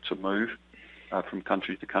able to move from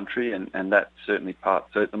country to country, and that's certainly part.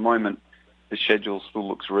 So at the moment, the schedule still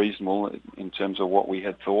looks reasonable in terms of what we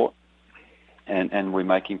had thought, and we're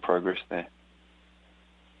making progress there.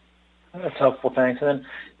 That's helpful, thanks. And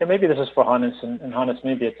maybe this is for Hannes, and Hannes,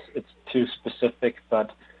 maybe it's too specific,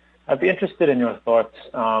 but I'd be interested in your thoughts.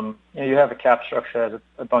 You have a cap structure that has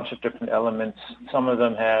a bunch of different elements. Some of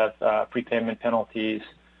them have prepayment penalties,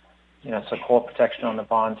 so call protection on the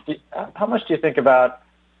bonds. How much do you think about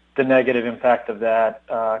the negative impact of that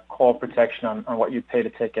call protection on what you pay to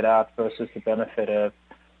take it out versus the benefit of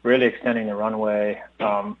really extending the runway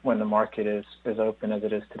when the market is open as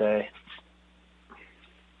it is today?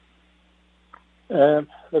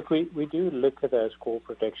 Look, we do look at those call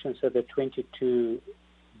protections. So the 22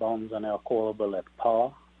 bonds are now callable at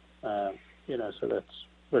par, so that's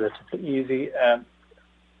relatively easy.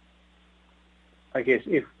 I guess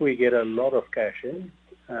if we get a lot of cash in,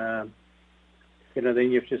 then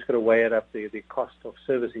you've just got to weigh it up the cost of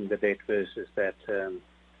servicing the debt versus that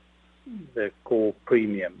the call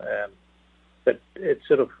premium. But it's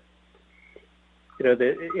sort of,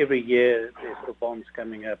 every year there's sort of bonds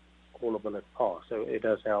coming up callable at par, so it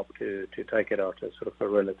does help to take it out at sort of a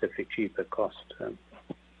relatively cheaper cost.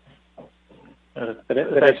 But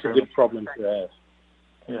that's a good problem to have.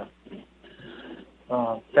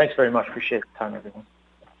 Yeah. Thanks very much. Appreciate the time, everyone.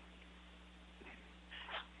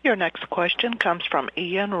 Your next question comes from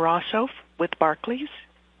Ian Rossouw with Barclays.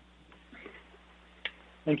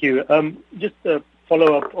 Thank you. Just a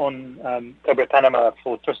follow-up on Cobre Panama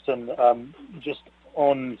for Tristan, just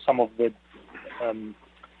on some of the,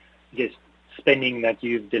 spending that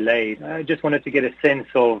you've delayed. I just wanted to get a sense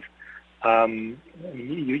of,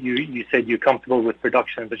 you said you're comfortable with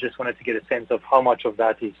production, but just wanted to get a sense of how much of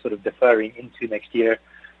that is sort of deferring into next year.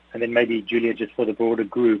 And then maybe, Julia, just for the broader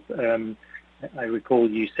group, I recall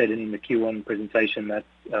you said in the Q1 presentation that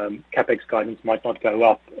CapEx guidance might not go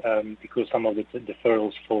up because some of it's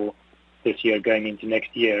deferrals for this year going into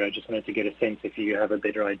next year. I just wanted to get a sense if you have a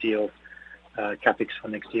better idea of CapEx for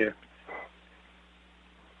next year.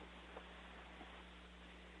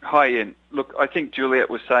 Hi, Ian. Look, I think Juliet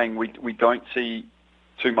was saying we don't see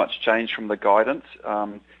too much change from the guidance.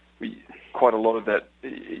 Quite a lot of that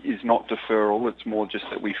is not deferral. It's more just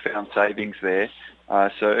that we found savings there.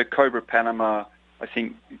 So at Cobre Panama, I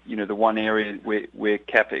think, the one area where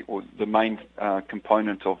CapEx, or the main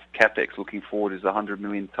component of CapEx looking forward is 100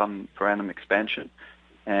 million tonne per annum expansion.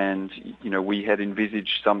 And, we had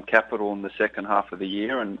envisaged some capital in the second half of the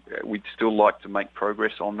year, and we'd still like to make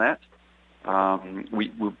progress on that.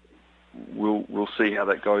 We'll see how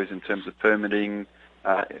that goes in terms of permitting,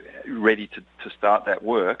 ready to start that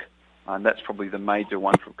work. And that's probably the major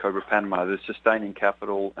one from Cobre Panama. The sustaining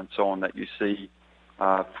capital and so on that you see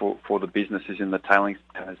for the businesses in the tailings,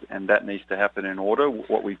 and that needs to happen in order.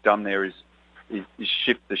 What we've done there is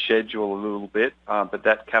shift the schedule a little bit, but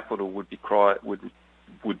that capital would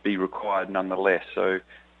be required nonetheless. So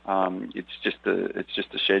it's just a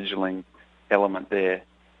scheduling element there.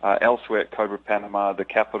 Elsewhere at Cobre Panama, the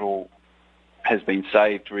capital has been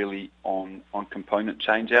saved really on component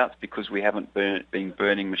change-outs because we haven't been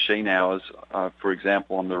burning machine hours, for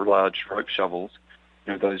example, on the large rope shovels.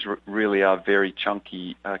 Those really are very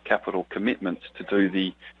chunky capital commitments to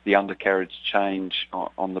do the undercarriage change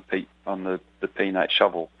on the P8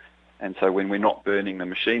 shovel. And so when we're not burning the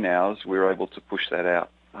machine hours, we're able to push that out.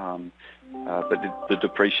 But the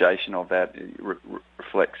depreciation of that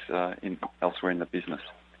reflects elsewhere in the business.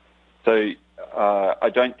 So I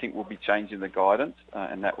don't think we'll be changing the guidance,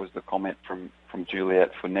 and that was the comment from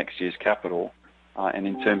Juliet for next year's capital. And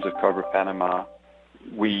in terms of Cobre Panama,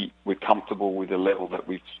 we're comfortable with the level that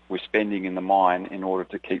we're spending in the mine in order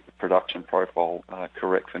to keep the production profile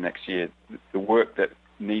correct for next year. The work that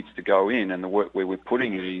needs to go in and the work where we're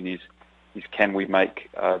putting it in is can we make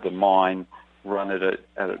the mine run at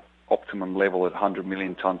an optimum level at 100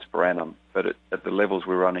 million tonnes per annum. But at the levels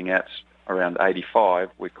we're running at, around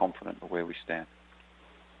 85, we're confident of where we stand.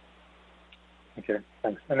 Okay,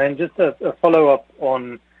 thanks. And then just a follow-up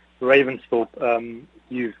on Ravensthorpe.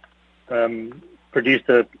 You've produced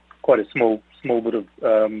quite a small bit of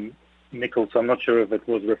nickel, so I'm not sure if it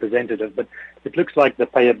was representative, but it looks like the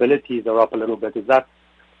payabilities are up a little bit. Is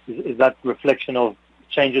that reflection of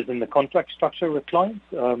changes in the contract structure with clients?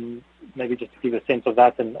 Maybe just to give a sense of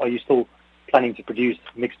that, and are you still planning to produce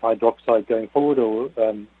mixed hydroxide going forward, or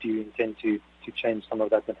do you intend to change some of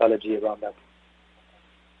that metallurgy around that?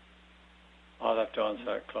 I'll have to answer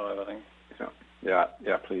that, Clive, I think.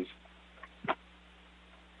 Yeah, please.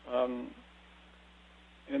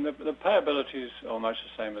 In the payabilities are much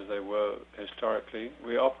the same as they were historically.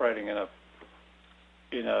 We're operating in a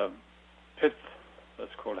pit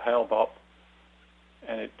that's called Hale-Bopp,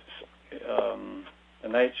 and it's the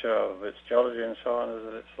nature of its geology and so on is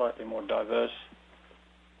that it's slightly more diverse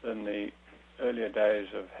than the earlier days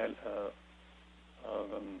of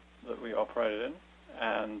that we operated in,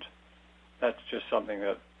 and that's just something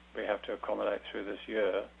that we have to accommodate through this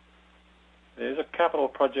year. There's a capital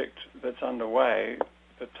project that's underway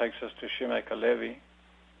that takes us to Shoemaker Levee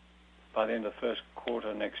by the end of the first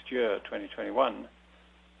quarter next year, 2021,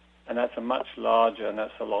 and that's a much larger and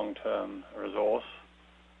that's a long-term resource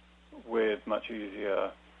with much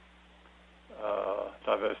easier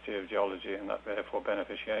diversity of geology and therefore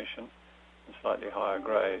beneficiation and slightly higher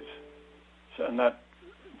grades. So, and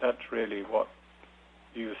that's really what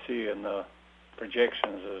you see in the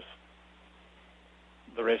projections is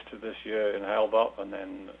the rest of this year in Hale-Bopp, and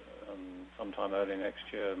then sometime early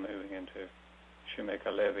next year moving into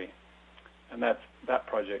Shoemaker Levee. And that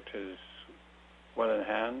project is well in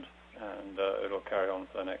hand, and it'll carry on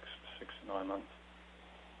for the next 6 to 9 months.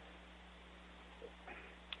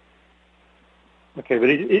 Okay, but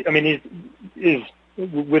is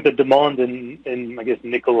with the demand in I guess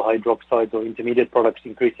nickel hydroxides or intermediate products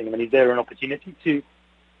increasing, is there an opportunity to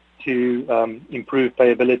improve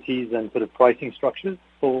payabilities and sort of pricing structures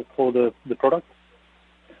for the product?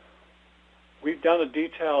 We've done a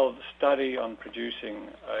detailed study on producing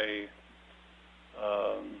a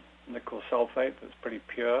nickel sulfate that's pretty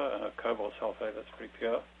pure and a cobalt sulfate that's pretty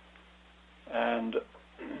pure, and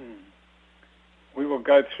we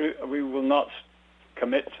will not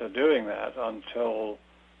commit to doing that until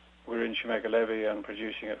we're in Shoemaker Levee and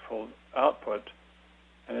producing at full output.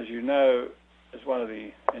 And as you know, as one of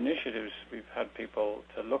the initiatives, we've had people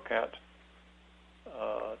to look at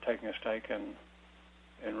taking a stake in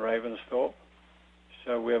Ravensthorpe.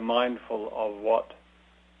 So we're mindful of what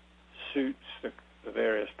suits the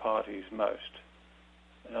various parties most.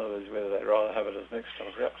 In other words, whether they'd rather have it as mixed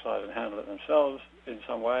hydroxide and handle it themselves in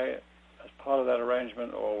some way as part of that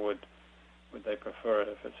arrangement, or would they prefer it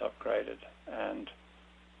if it's upgraded? And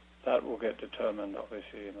that will get determined,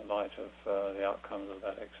 obviously, in the light of the outcomes of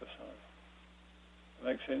that exercise.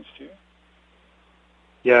 Make sense to you?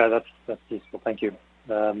 Yeah, that's useful. Thank you.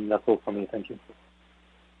 That's all from me. Thank you.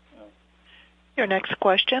 Your next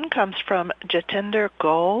question comes from Jatinder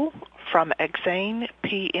Goel from Exane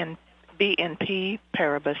BNP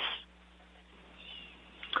Paribas.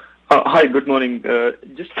 Hi, good morning.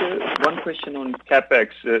 Just one question on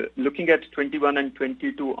CapEx. Looking at 21 and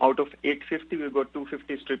 22, out of 850, we've got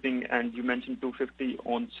 250 stripping, and you mentioned 250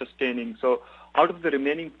 on sustaining. So out of the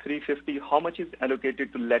remaining 350, how much is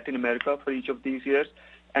allocated to Latin America for each of these years?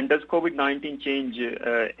 And does COVID-19 change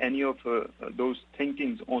any of those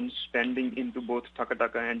thinkings on spending into both Taca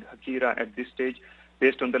Taca and Haquira at this stage,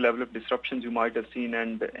 based on the level of disruptions you might have seen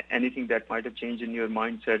and anything that might have changed in your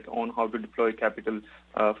mindset on how to deploy capital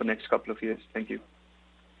for next couple of years? Thank you.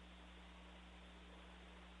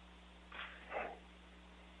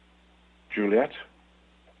 Juliet?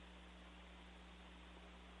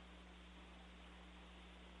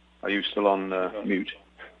 Are you still on mute?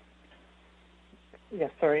 Yes,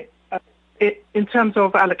 sorry. In terms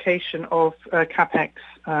of allocation of CapEx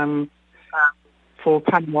for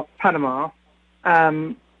Panama,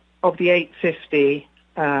 of the 850,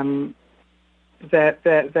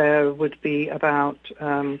 there would be about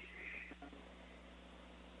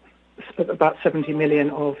 70 million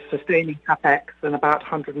of sustaining CapEx and about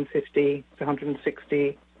 150 to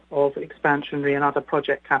 160 of expansionary and other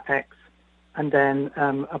project CapEx, and then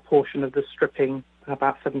a portion of the stripping,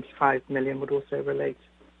 about 75 million, would also relate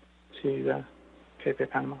to Cobre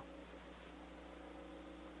Panama.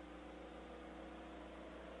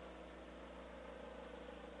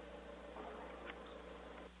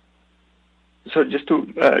 So just to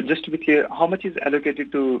be clear, how much is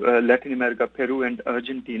allocated to Latin America, Peru, and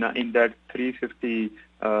Argentina in that 350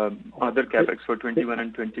 other capex for 21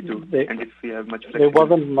 and 22? And if we have much flexibility? There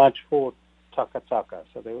wasn't much for Taca Taca,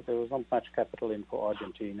 so there wasn't much capital in for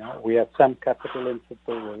Argentina. We had some capital in for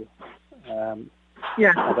Peru.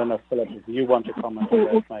 Yeah. I don't know, Philip, if you want to comment on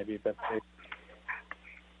that maybe, but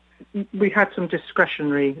we had some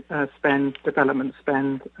discretionary development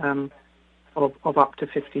spend of up to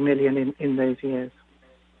 50 million in those years.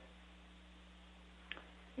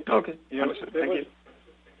 Okay. Thank you.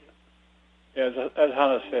 Yeah, as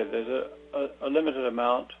Hannah said, there's a limited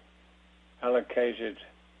amount allocated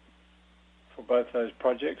for both those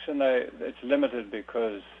projects, and it's limited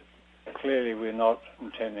because clearly we're not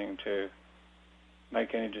intending to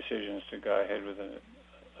make any decisions to go ahead with a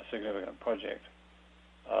significant project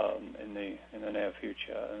in the near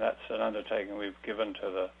future, and that's an undertaking we've given to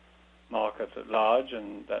the market at large,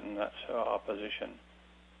 and that's our position.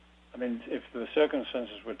 I mean, if the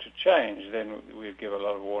circumstances were to change, then we'd give a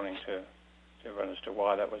lot of warning to everyone as to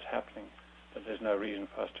why that was happening, but there's no reason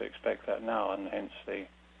for us to expect that now, and hence the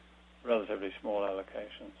relatively small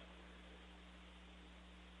allocations.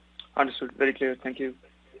 Understood. Very clear. Thank you.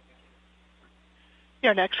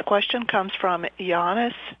 Your next question comes from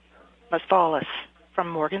Ioannis Masvoulas from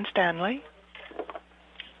Morgan Stanley.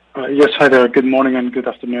 Yes, hi there. Good morning and good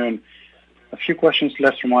afternoon. A few questions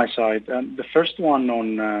left from my side. The first one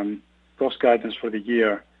on cost guidance for the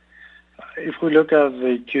year. If we look at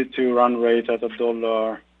the Q2 run rate at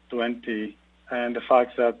 $1.20 and the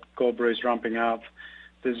fact that Cobre is ramping up,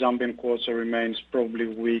 the Zambian quarter remains probably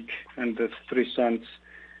weak, and the 3 cents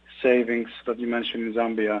savings that you mentioned in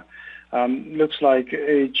Zambia, looks like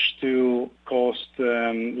H2 cost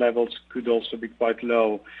levels could also be quite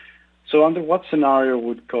low. So under what scenario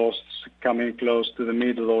would costs come in close to the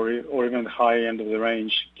middle or even the high end of the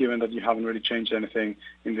range, given that you haven't really changed anything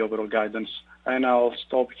in the overall guidance? And I'll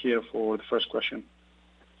stop here for the first question.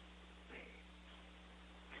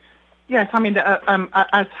 Yes, I mean,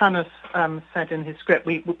 as Hannes said in his script,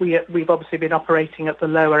 we've obviously been operating at the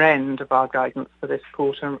lower end of our guidance for this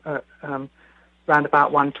quarter, around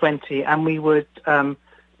about 120, and we would,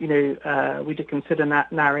 we did consider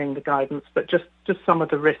narrowing the guidance, but just some of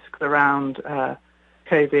the risks around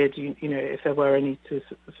COVID, if there were any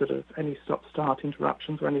any stop-start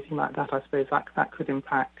interruptions or anything like that, I suppose that could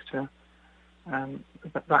impact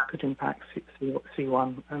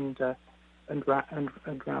C1 and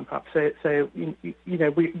ramp up. So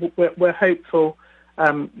we're hopeful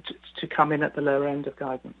to come in at the lower end of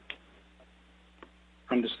guidance.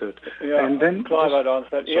 Understood. Yeah, and then Clive, I'd answer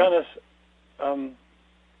that. Ioannis,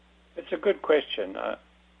 it's a good question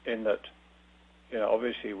in that,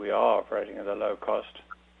 obviously we are operating at a low cost,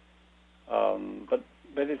 but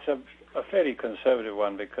it's a fairly conservative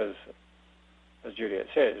one because, as Juliet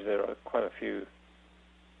says, there are quite a few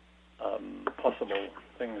possible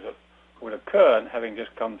things that would occur, and having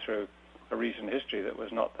just come through a recent history that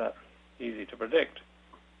was not that easy to predict,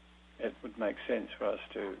 it would make sense for us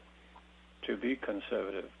to be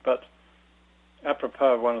conservative. But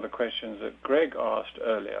apropos of one of the questions that Greg asked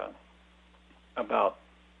earlier about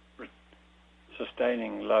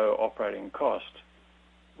sustaining low operating cost,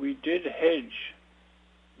 we did hedge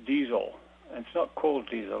diesel. And it's not called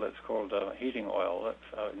diesel, it's called heating oil.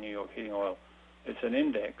 That's New York heating oil. It's an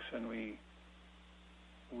index, and we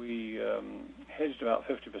hedged about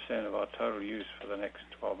 50% of our total use for the next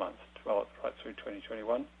 12 months, right through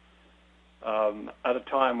 2021, at a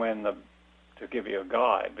time when, to give you a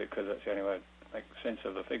guide, because that's the only way to make sense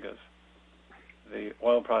of the figures, the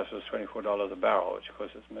oil price was $24 a barrel, which of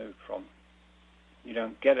course has moved from. You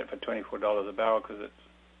don't get it for $24 a barrel because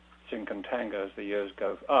it's in contango as the years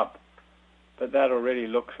go up. But that already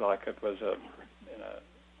looks like it was for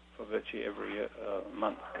virtually every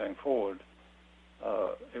month going forward,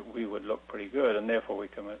 we would look pretty good, and therefore we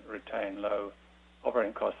can retain low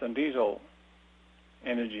operating costs. And diesel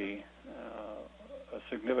energy, a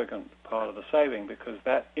significant part of the saving, because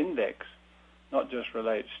that index not just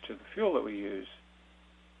relates to the fuel that we use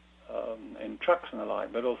in trucks and the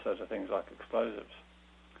like, but also to things like explosives.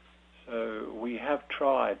 So we have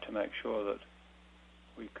tried to make sure that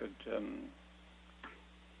we could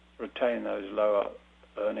retain those lower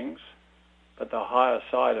earnings, but the higher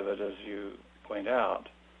side of it, as you point out,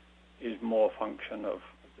 is more a function of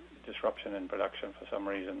disruption in production for some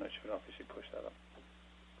reason that should obviously push that up.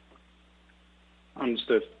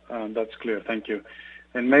 Understood. That's clear. Thank you.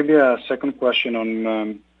 And maybe a second question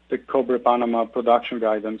on the Cobre Panama production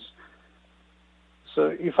guidance.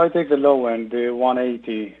 So if I take the low end, the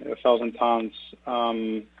 180,000 tons,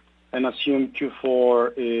 and assume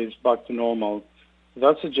Q4 is back to normal,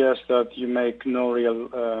 that suggests that you make no real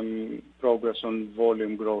progress on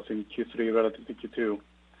volume growth in Q3 relative to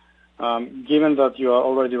Q2. Given that you are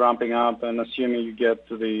already ramping up and assuming you get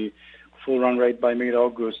to the full run rate by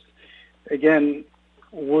mid-August, again,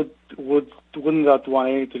 wouldn't that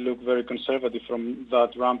 180 look very conservative from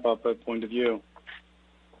that ramp-up point of view?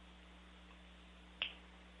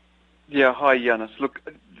 Yeah, hi, Ioannis. Look,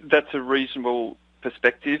 that's a reasonable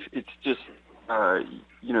perspective. It's just,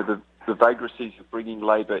 the vagaries of bringing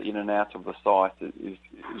labour in and out of the site is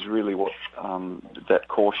really what that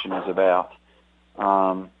caution is about.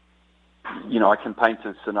 I can paint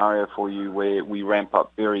a scenario for you where we ramp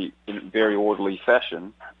up in very orderly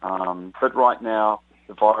fashion, but right now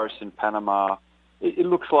the virus in Panama, it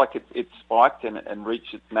looks like it spiked and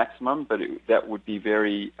reached its maximum, but that would be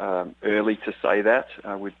very early to say that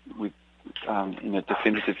in a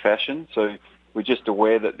definitive fashion. So we're just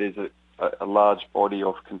aware that there's a large body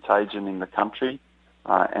of contagion in the country,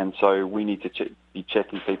 and so we need to be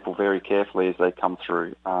checking people very carefully as they come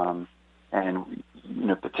through. And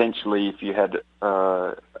potentially, if you had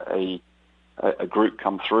a group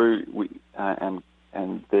come through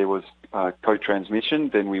and there was co-transmission,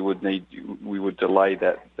 then we would delay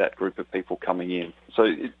that group of people coming in. So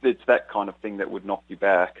it's that kind of thing that would knock you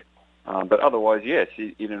back. But otherwise, yes,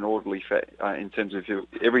 in an orderly in terms of if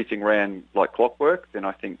everything ran like clockwork, then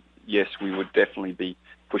I think yes, we would definitely be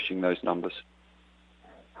pushing those numbers.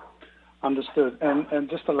 Understood. And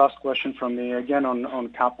just a last question from me again on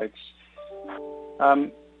capex.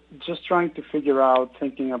 Just trying to figure out,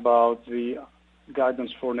 thinking about the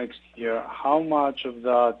guidance for next year, how much of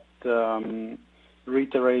that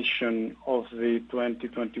reiteration of the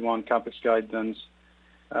 2021 capex guidance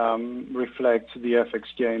reflects the FX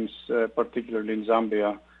gains, particularly in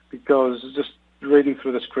Zambia? Because just reading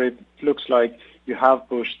through the script, it looks like you have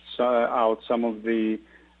pushed out some of the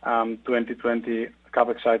 2020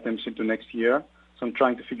 capex items into next year. So I'm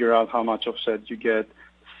trying to figure out how much offset you get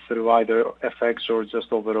through either FX or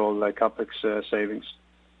just overall capex savings.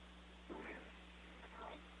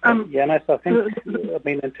 Yannis, I think,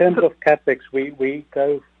 in terms of capex, we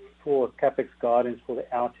go for capex guidance for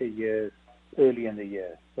the outer years early in the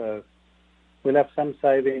year. So we'll have some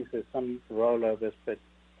savings, there's some rollovers, but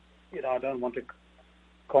I don't want to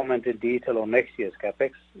comment in detail on next year's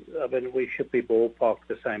capex. I mean, we should be ballpark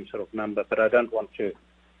the same sort of number, but I don't want to.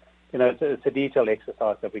 It's a detailed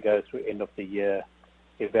exercise that we go through end of the year,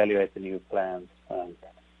 evaluate the new plans.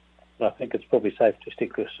 I think it's probably safe to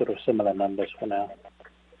stick with sort of similar numbers for now.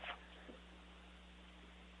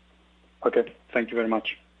 Okay, thank you very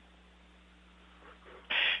much.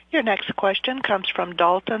 Your next question comes from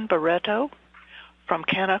Dalton Barreto from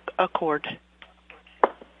Canaccord.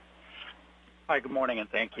 Hi, good morning, and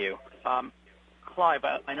thank you. Clive,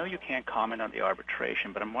 I know you can't comment on the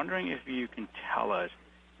arbitration, but I'm wondering if you can tell us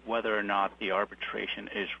whether or not the arbitration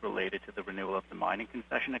is related to the renewal of the mining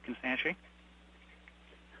concession at Kansanshi?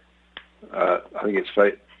 I think it's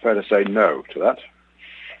fair to say no to that.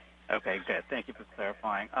 Okay, good. Thank you for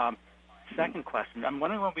clarifying. Second question, I'm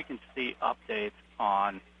wondering when we can see updates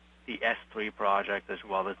on the S3 project as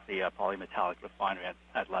well as the polymetallic refinery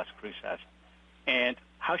at Las Cruces. And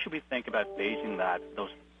how should we think about phasing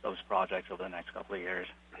those projects over the next couple of years?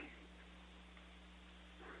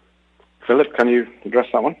 Philip, can you address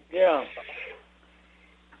that one? Yeah.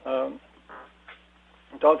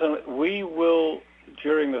 Dalton, we will,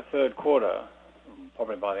 during the third quarter,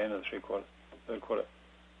 probably by the end of the third quarter,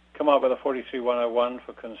 come up with a 43-101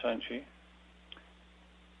 for Kansanshi.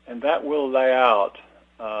 And that will lay out,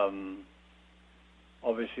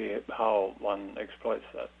 obviously, how one exploits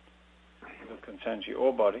the Kansanshi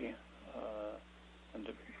ore body and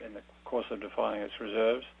in the course of defining its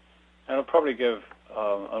reserves. And it'll probably give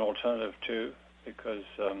an alternative too, because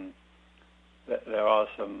there are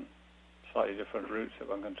some slightly different routes that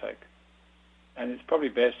one can take. And it's probably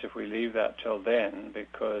best if we leave that till then,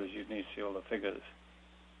 because you need to see all the figures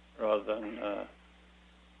rather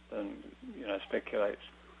than speculate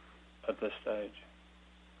at this stage.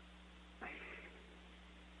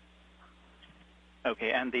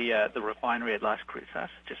 Okay, and the refinery at Las Cruces,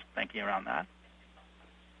 just thinking around that.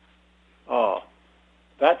 Oh,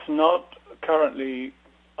 that's not currently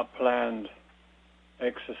a planned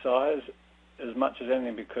exercise as much as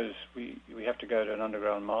anything, because we have to go to an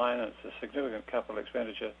underground mine. It's a significant capital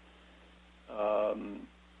expenditure,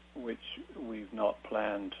 which we've not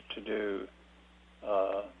planned to do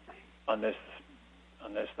unless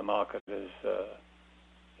the market is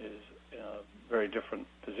in a very different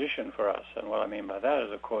position for us. And what I mean by that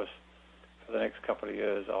is, of course, for the next couple of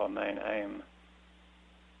years, our main aim,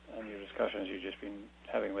 and your discussions you've just been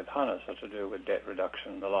having with Hannes, are to do with debt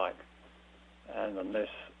reduction and the like. And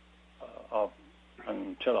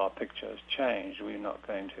until our picture has changed, we're not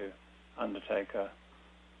going to undertake a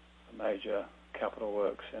major capital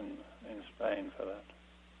works in Spain for that.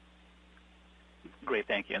 Great,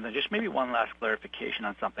 thank you. And then just maybe one last clarification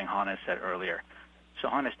on something Hannes said earlier. So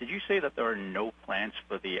Hannes, did you say that there are no plans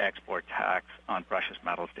for the export tax on precious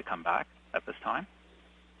metals to come back at this time?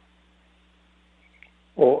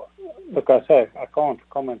 Well, look, I can't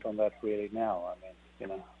comment on that really now. I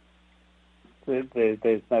mean,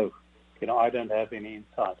 there's no, I don't have any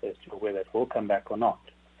insight as to whether it will come back or not.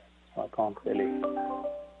 So I can't really.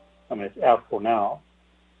 I mean, it's out for now,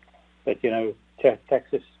 but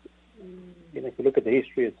taxes. If you look at the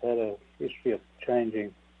history, it's had a history of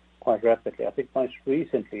changing quite rapidly. I think most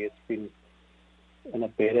recently it's been in a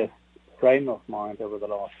better frame of mind over the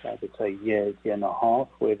last, I would say, year and a half,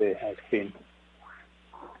 where there has been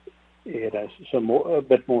a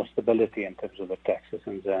bit more stability in terms of the taxes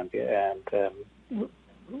in Zambia, and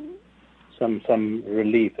some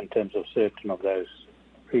relief in terms of certain of those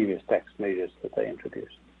previous tax measures that they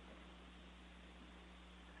introduced.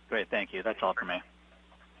 Great, thank you. That's all for me.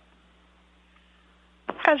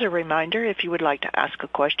 As a reminder, if you would like to ask a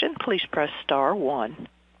question, please press star 1.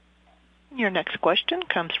 Your next question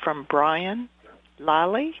comes from Brian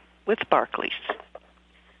Lally with Barclays.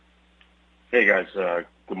 Hey guys,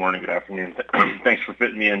 good morning, good afternoon. Thanks for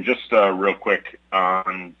fitting me in. Just real quick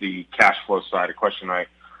on the cash flow side, a question I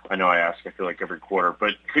know I ask, I feel like every quarter,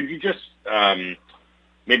 but could you just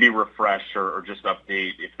maybe refresh or just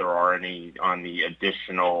update if there are any on the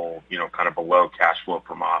additional, kind of below cash flow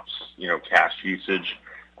from ops, cash usage?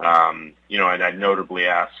 And I'd notably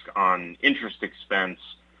ask on interest expense,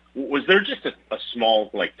 was there just a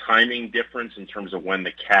small timing difference in terms of when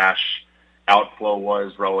the cash outflow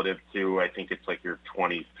was relative to, I think it's your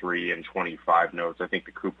 23 and 25 notes. I think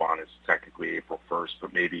the coupon is technically April 1st,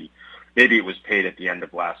 but maybe it was paid at the end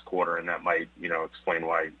of last quarter, and that might, explain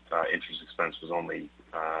why interest expense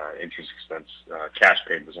cash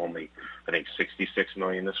paid was only, I think, $66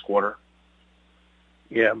 million this quarter.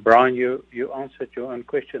 Yeah, Brian, you answered your own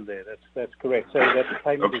question there. That's correct. So that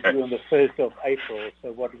payment is due on the 1st of April.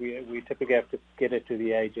 So what we typically have to get it to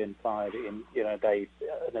the agent by a day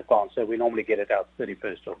in advance. So we normally get it out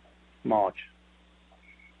 31st of March.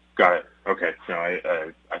 Got it. Okay. No,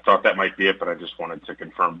 I thought that might be it, but I just wanted to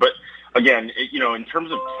confirm. But again, in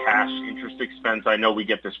terms of cash interest expense, I know we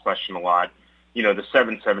get this question a lot. The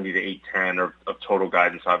 770 to 810 of total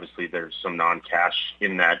guidance, obviously there's some non-cash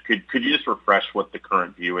in that. Could you just refresh what the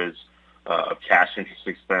current view is of cash interest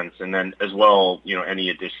expense? And then as well, any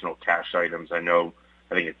additional cash items? I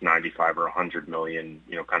think it's 95 or 100 million,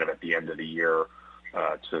 kind of at the end of the year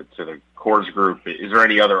to the Coors Group. Is there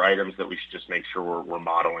any other items that we should just make sure we're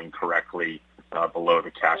modeling correctly below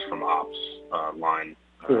the cash from ops line?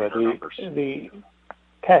 The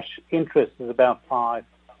cash interest is about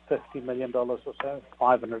 $50 million or so,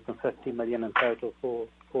 $550 million in total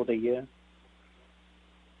for the year.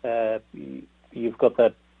 You've got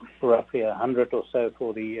that roughly 100 or so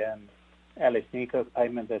for the Alice Nico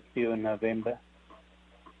payment that's due in November.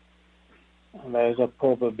 And those are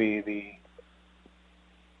probably the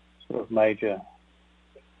sort of major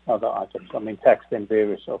other items. I mean, tax then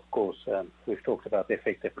varies, of course. We've talked about the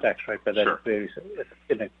effective tax rate, but that varies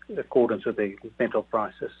in accordance with the metal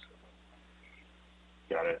prices.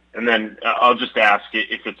 Got it. And then I'll just ask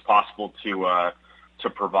if it's possible to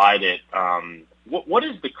provide it. What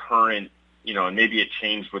is the current, and maybe it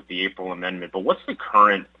changed with the April amendment, but what's the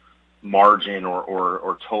current margin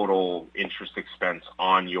or total interest expense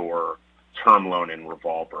on your term loan and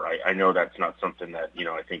revolver? I know that's not something that,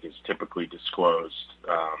 I think is typically disclosed.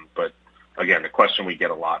 But again, the question we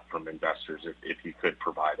get a lot from investors, if you could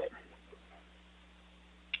provide it.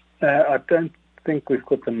 I don't think we've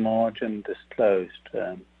got the margin disclosed.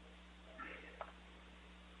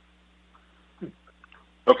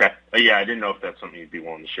 Okay. Yeah, I didn't know if that's something you'd be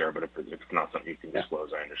willing to share, but if it's not something you can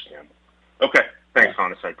disclose, I understand. Okay. Thanks,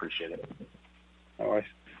 Hannes. I appreciate it. All right.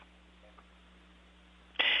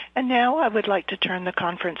 And now I would like to turn the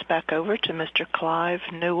conference back over to Mr. Clive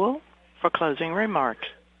Newell for closing remarks.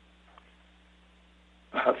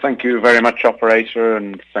 Thank you very much, operator,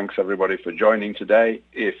 and thanks everybody for joining today.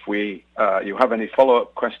 If you have any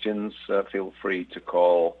follow-up questions, feel free to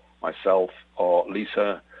call myself or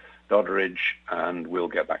Lisa Doddridge, and we'll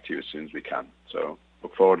get back to you as soon as we can. So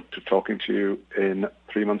look forward to talking to you in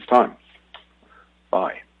 3 months' time.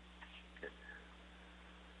 Bye.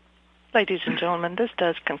 Ladies and gentlemen, this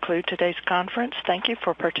does conclude today's conference. Thank you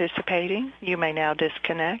for participating. You may now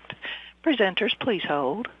disconnect. Presenters, please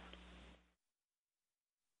hold.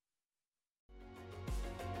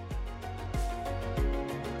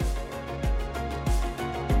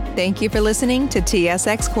 Thank you for listening to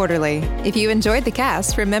TSX Quarterly. If you enjoyed the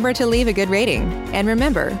cast, remember to leave a good rating. And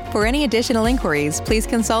remember, for any additional inquiries, please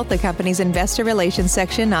consult the company's investor relations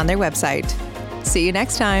section on their website. See you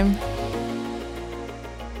next time.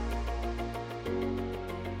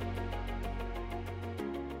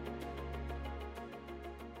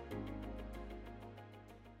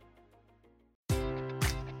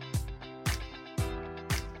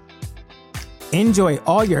 Enjoy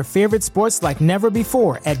all your favorite sports like never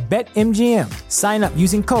before at BetMGM. Sign up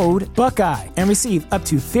using code Buckeye and receive up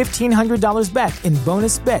to $1,500 back in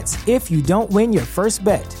bonus bets if you don't win your first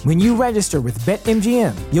bet. When you register with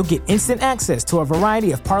BetMGM, you'll get instant access to a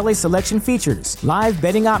variety of parlay selection features, live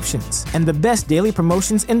betting options, and the best daily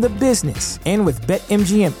promotions in the business. And with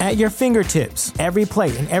BetMGM at your fingertips, every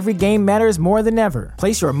play and every game matters more than ever.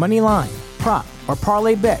 Place your money line, prop, or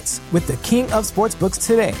parlay bets with the king of sportsbooks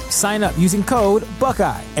today. Sign up using code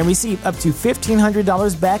Buckeye and receive up to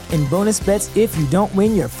 $1,500 back in bonus bets if you don't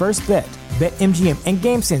win your first bet. BetMGM and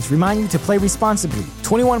GameSense remind you to play responsibly.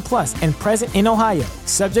 21 plus and present in Ohio,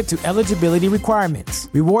 subject to eligibility requirements.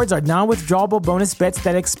 Rewards are non-withdrawable bonus bets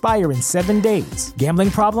that expire in 7 days. Gambling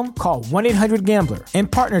problem? Call 1-800-GAMBLER. In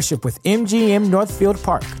partnership with MGM Northfield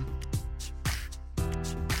Park.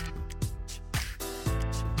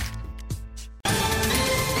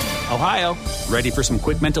 Ohio, ready for some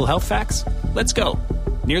quick mental health facts? Let's go.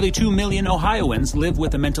 Nearly 2 million Ohioans live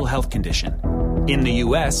with a mental health condition. In the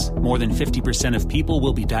U.S., more than 50% of people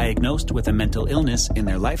will be diagnosed with a mental illness in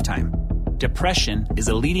their lifetime. Depression is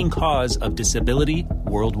a leading cause of disability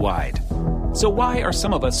worldwide. So why are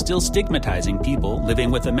some of us still stigmatizing people living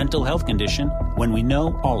with a mental health condition when we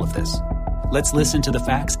know all of this? Let's listen to the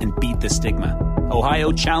facts and beat the stigma.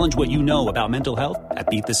 Ohio, challenge what you know about mental health at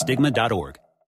beatthestigma.org.